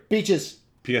 Diary. Beaches.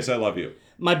 P.S. I Love You.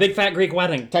 My Big Fat Greek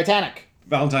Wedding. Titanic.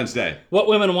 Valentine's Day. What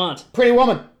Women Want. Pretty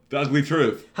Woman. The Ugly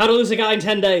Truth. How to Lose a Guy in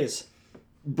 10 Days.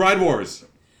 Bride Wars.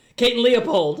 Kate and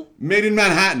Leopold. Made in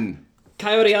Manhattan.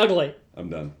 Coyote Ugly. I'm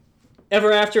done.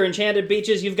 Ever After, Enchanted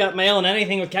Beaches, You've Got Mail, and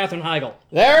Anything with Katherine Heigl.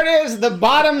 There it is. The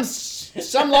bottom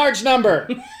some large number.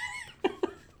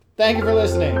 Thank you for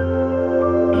listening.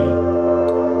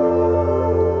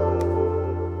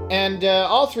 And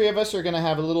all 3 of us are going to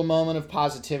have a little moment of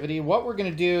positivity. What we're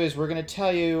going to do is we're going to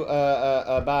tell you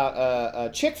about a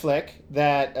chick flick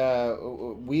that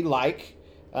we like,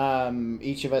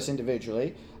 each of us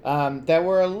individually, that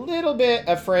we're a little bit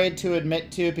afraid to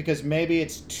admit to because maybe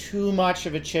it's too much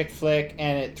of a chick flick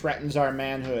and it threatens our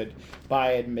manhood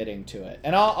by admitting to it.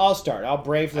 And I'll start. I'll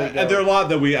bravely go. And there are a lot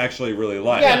that we actually really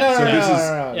like. Yeah,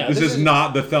 no. This is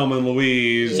not the Thelma and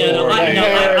Louise.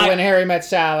 When Harry Met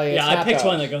Sally. Yeah, I picked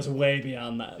one that goes way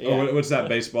beyond that. Yeah. Oh, what's that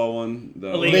baseball one?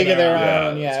 The League of Their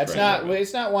Own. Yeah,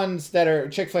 it's not ones that are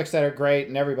chick flicks that are great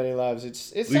and everybody loves.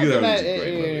 It's something that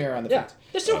you're on the fence.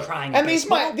 There's no crying. And these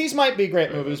might be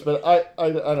great movies, but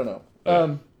I don't know.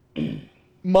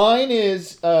 Mine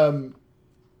is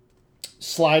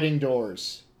Sliding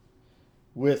Doors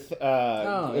with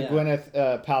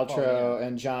Gwyneth Paltrow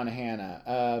and John Hannah.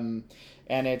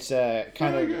 And it's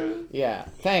kind of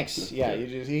thanks. Yeah,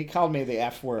 he called me the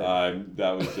F word.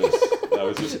 That was just That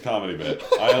was just a comedy bit.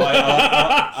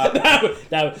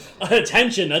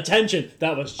 Attention!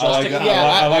 That was just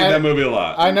I like that movie a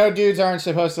lot. I know dudes aren't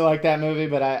supposed to like that movie,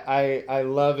 but I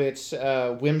love its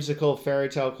whimsical fairy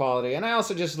tale quality, and I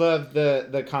also just love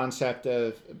the concept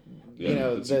of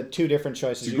the two different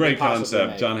choices. It's a great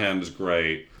concept. John Hamm is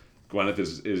great. Gwyneth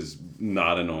is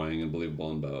not annoying and believable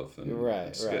in both. And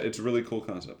it's a really cool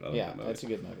concept. I like that movie. That's a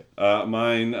good movie.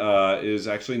 Mine is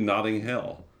actually Notting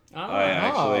Hill.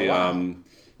 I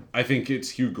think it's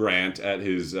Hugh Grant at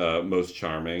his most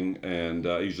charming, and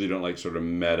I usually don't like sort of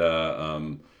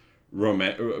meta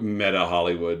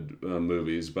Hollywood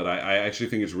movies, but I actually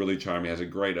think it's really charming. It has a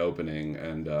great opening,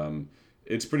 and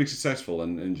it's pretty successful.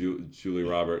 And Julie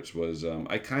Roberts was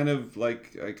I kind of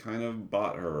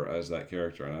bought her as that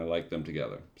character, and I like them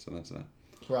together. So that's that.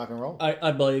 Rock and roll.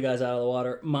 I'd blow you guys out of the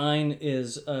water. Mine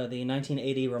is the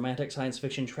 1980 romantic science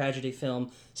fiction tragedy film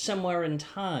Somewhere in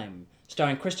Time,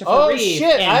 starring Christopher Reeve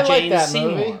and I like Jane that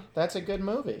Seymour. movie. That's a good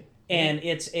movie. And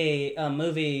it's a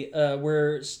movie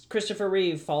where Christopher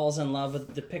Reeve falls in love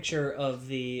with the picture of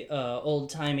the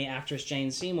old-timey actress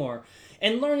Jane Seymour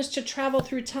and learns to travel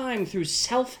through time through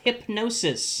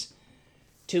self-hypnosis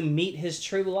to meet his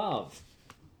true love.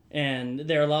 And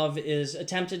their love is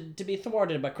attempted to be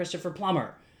thwarted by Christopher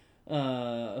Plummer.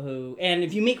 And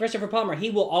if you meet Christopher Plummer, he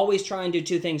will always try and do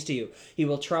two things to you. He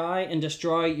will try and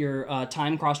destroy your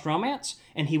time-crossed romance,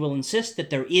 and he will insist that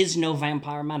there is no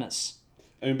vampire menace.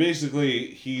 I mean, basically,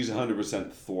 he's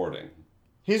 100% thwarting.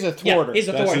 He's a thwarter. Yeah, he's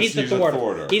the thwarter. He's the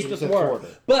thwarter. He's the thwarter.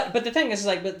 But the thing is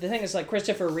like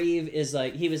Christopher Reeve is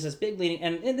like, he was this big leading,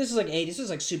 and this is like 80s. This is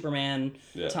like Superman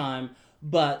time.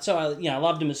 But so I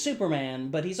loved him as Superman.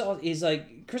 But he's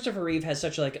like, Christopher Reeve has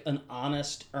such like an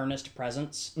honest, earnest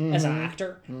presence as an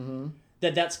actor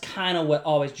that's kind of what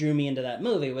always drew me into that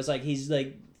movie. Was like he's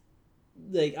like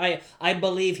I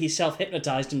believe he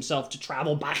self-hypnotized himself to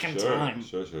travel back in time.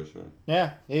 Sure.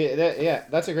 Yeah,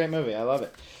 that's a great movie. I love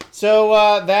it.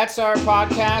 So that's our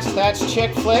podcast. That's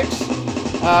Chick Flicks.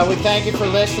 We thank you for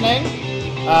listening.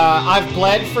 I've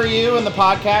bled for you in the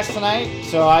podcast tonight,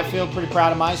 so I feel pretty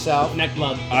proud of myself. Neck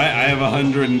blood. I have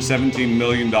 $117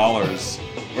 million.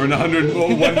 Or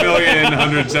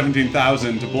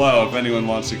 $1,117,000 to blow if anyone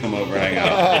wants to come over and hang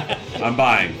out. I'm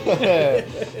buying.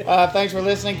 Thanks for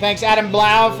listening. Thanks, Adam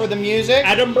Blau, for the music.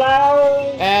 Adam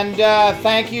Blau! And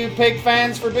thank you, Pig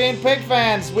fans, for being Pig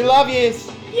fans. We love you.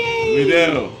 Yay! We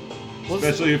do.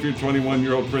 Especially if you're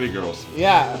 21-year-old pretty girls.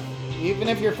 Yeah. Even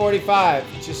if you're 45,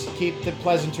 just keep the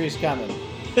pleasantries coming.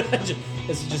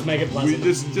 Just make it pleasant.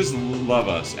 We just love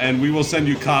us, and we will send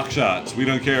you cock shots. We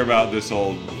don't care about this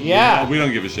old. Yeah. We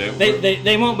don't give a shit.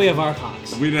 They won't be of our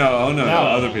cocks. We know. Oh no,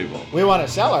 other people. We want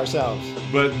to sell ourselves.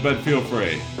 But feel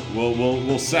free.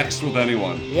 We'll sex with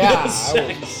anyone. Yeah.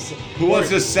 Who wants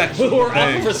to sex with We're a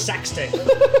pig? up for sexting.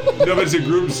 No, but it's a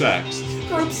group sex.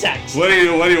 Group sex. What are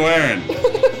you wearing?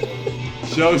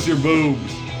 Show us your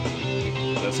boobs.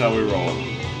 That's how we roll.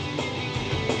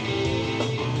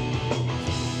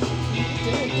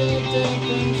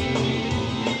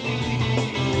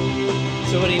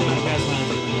 So what do you guys want to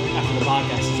do after the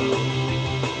podcast is over?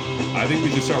 I think we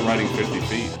should start riding 50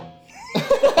 feet.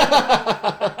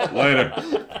 Later.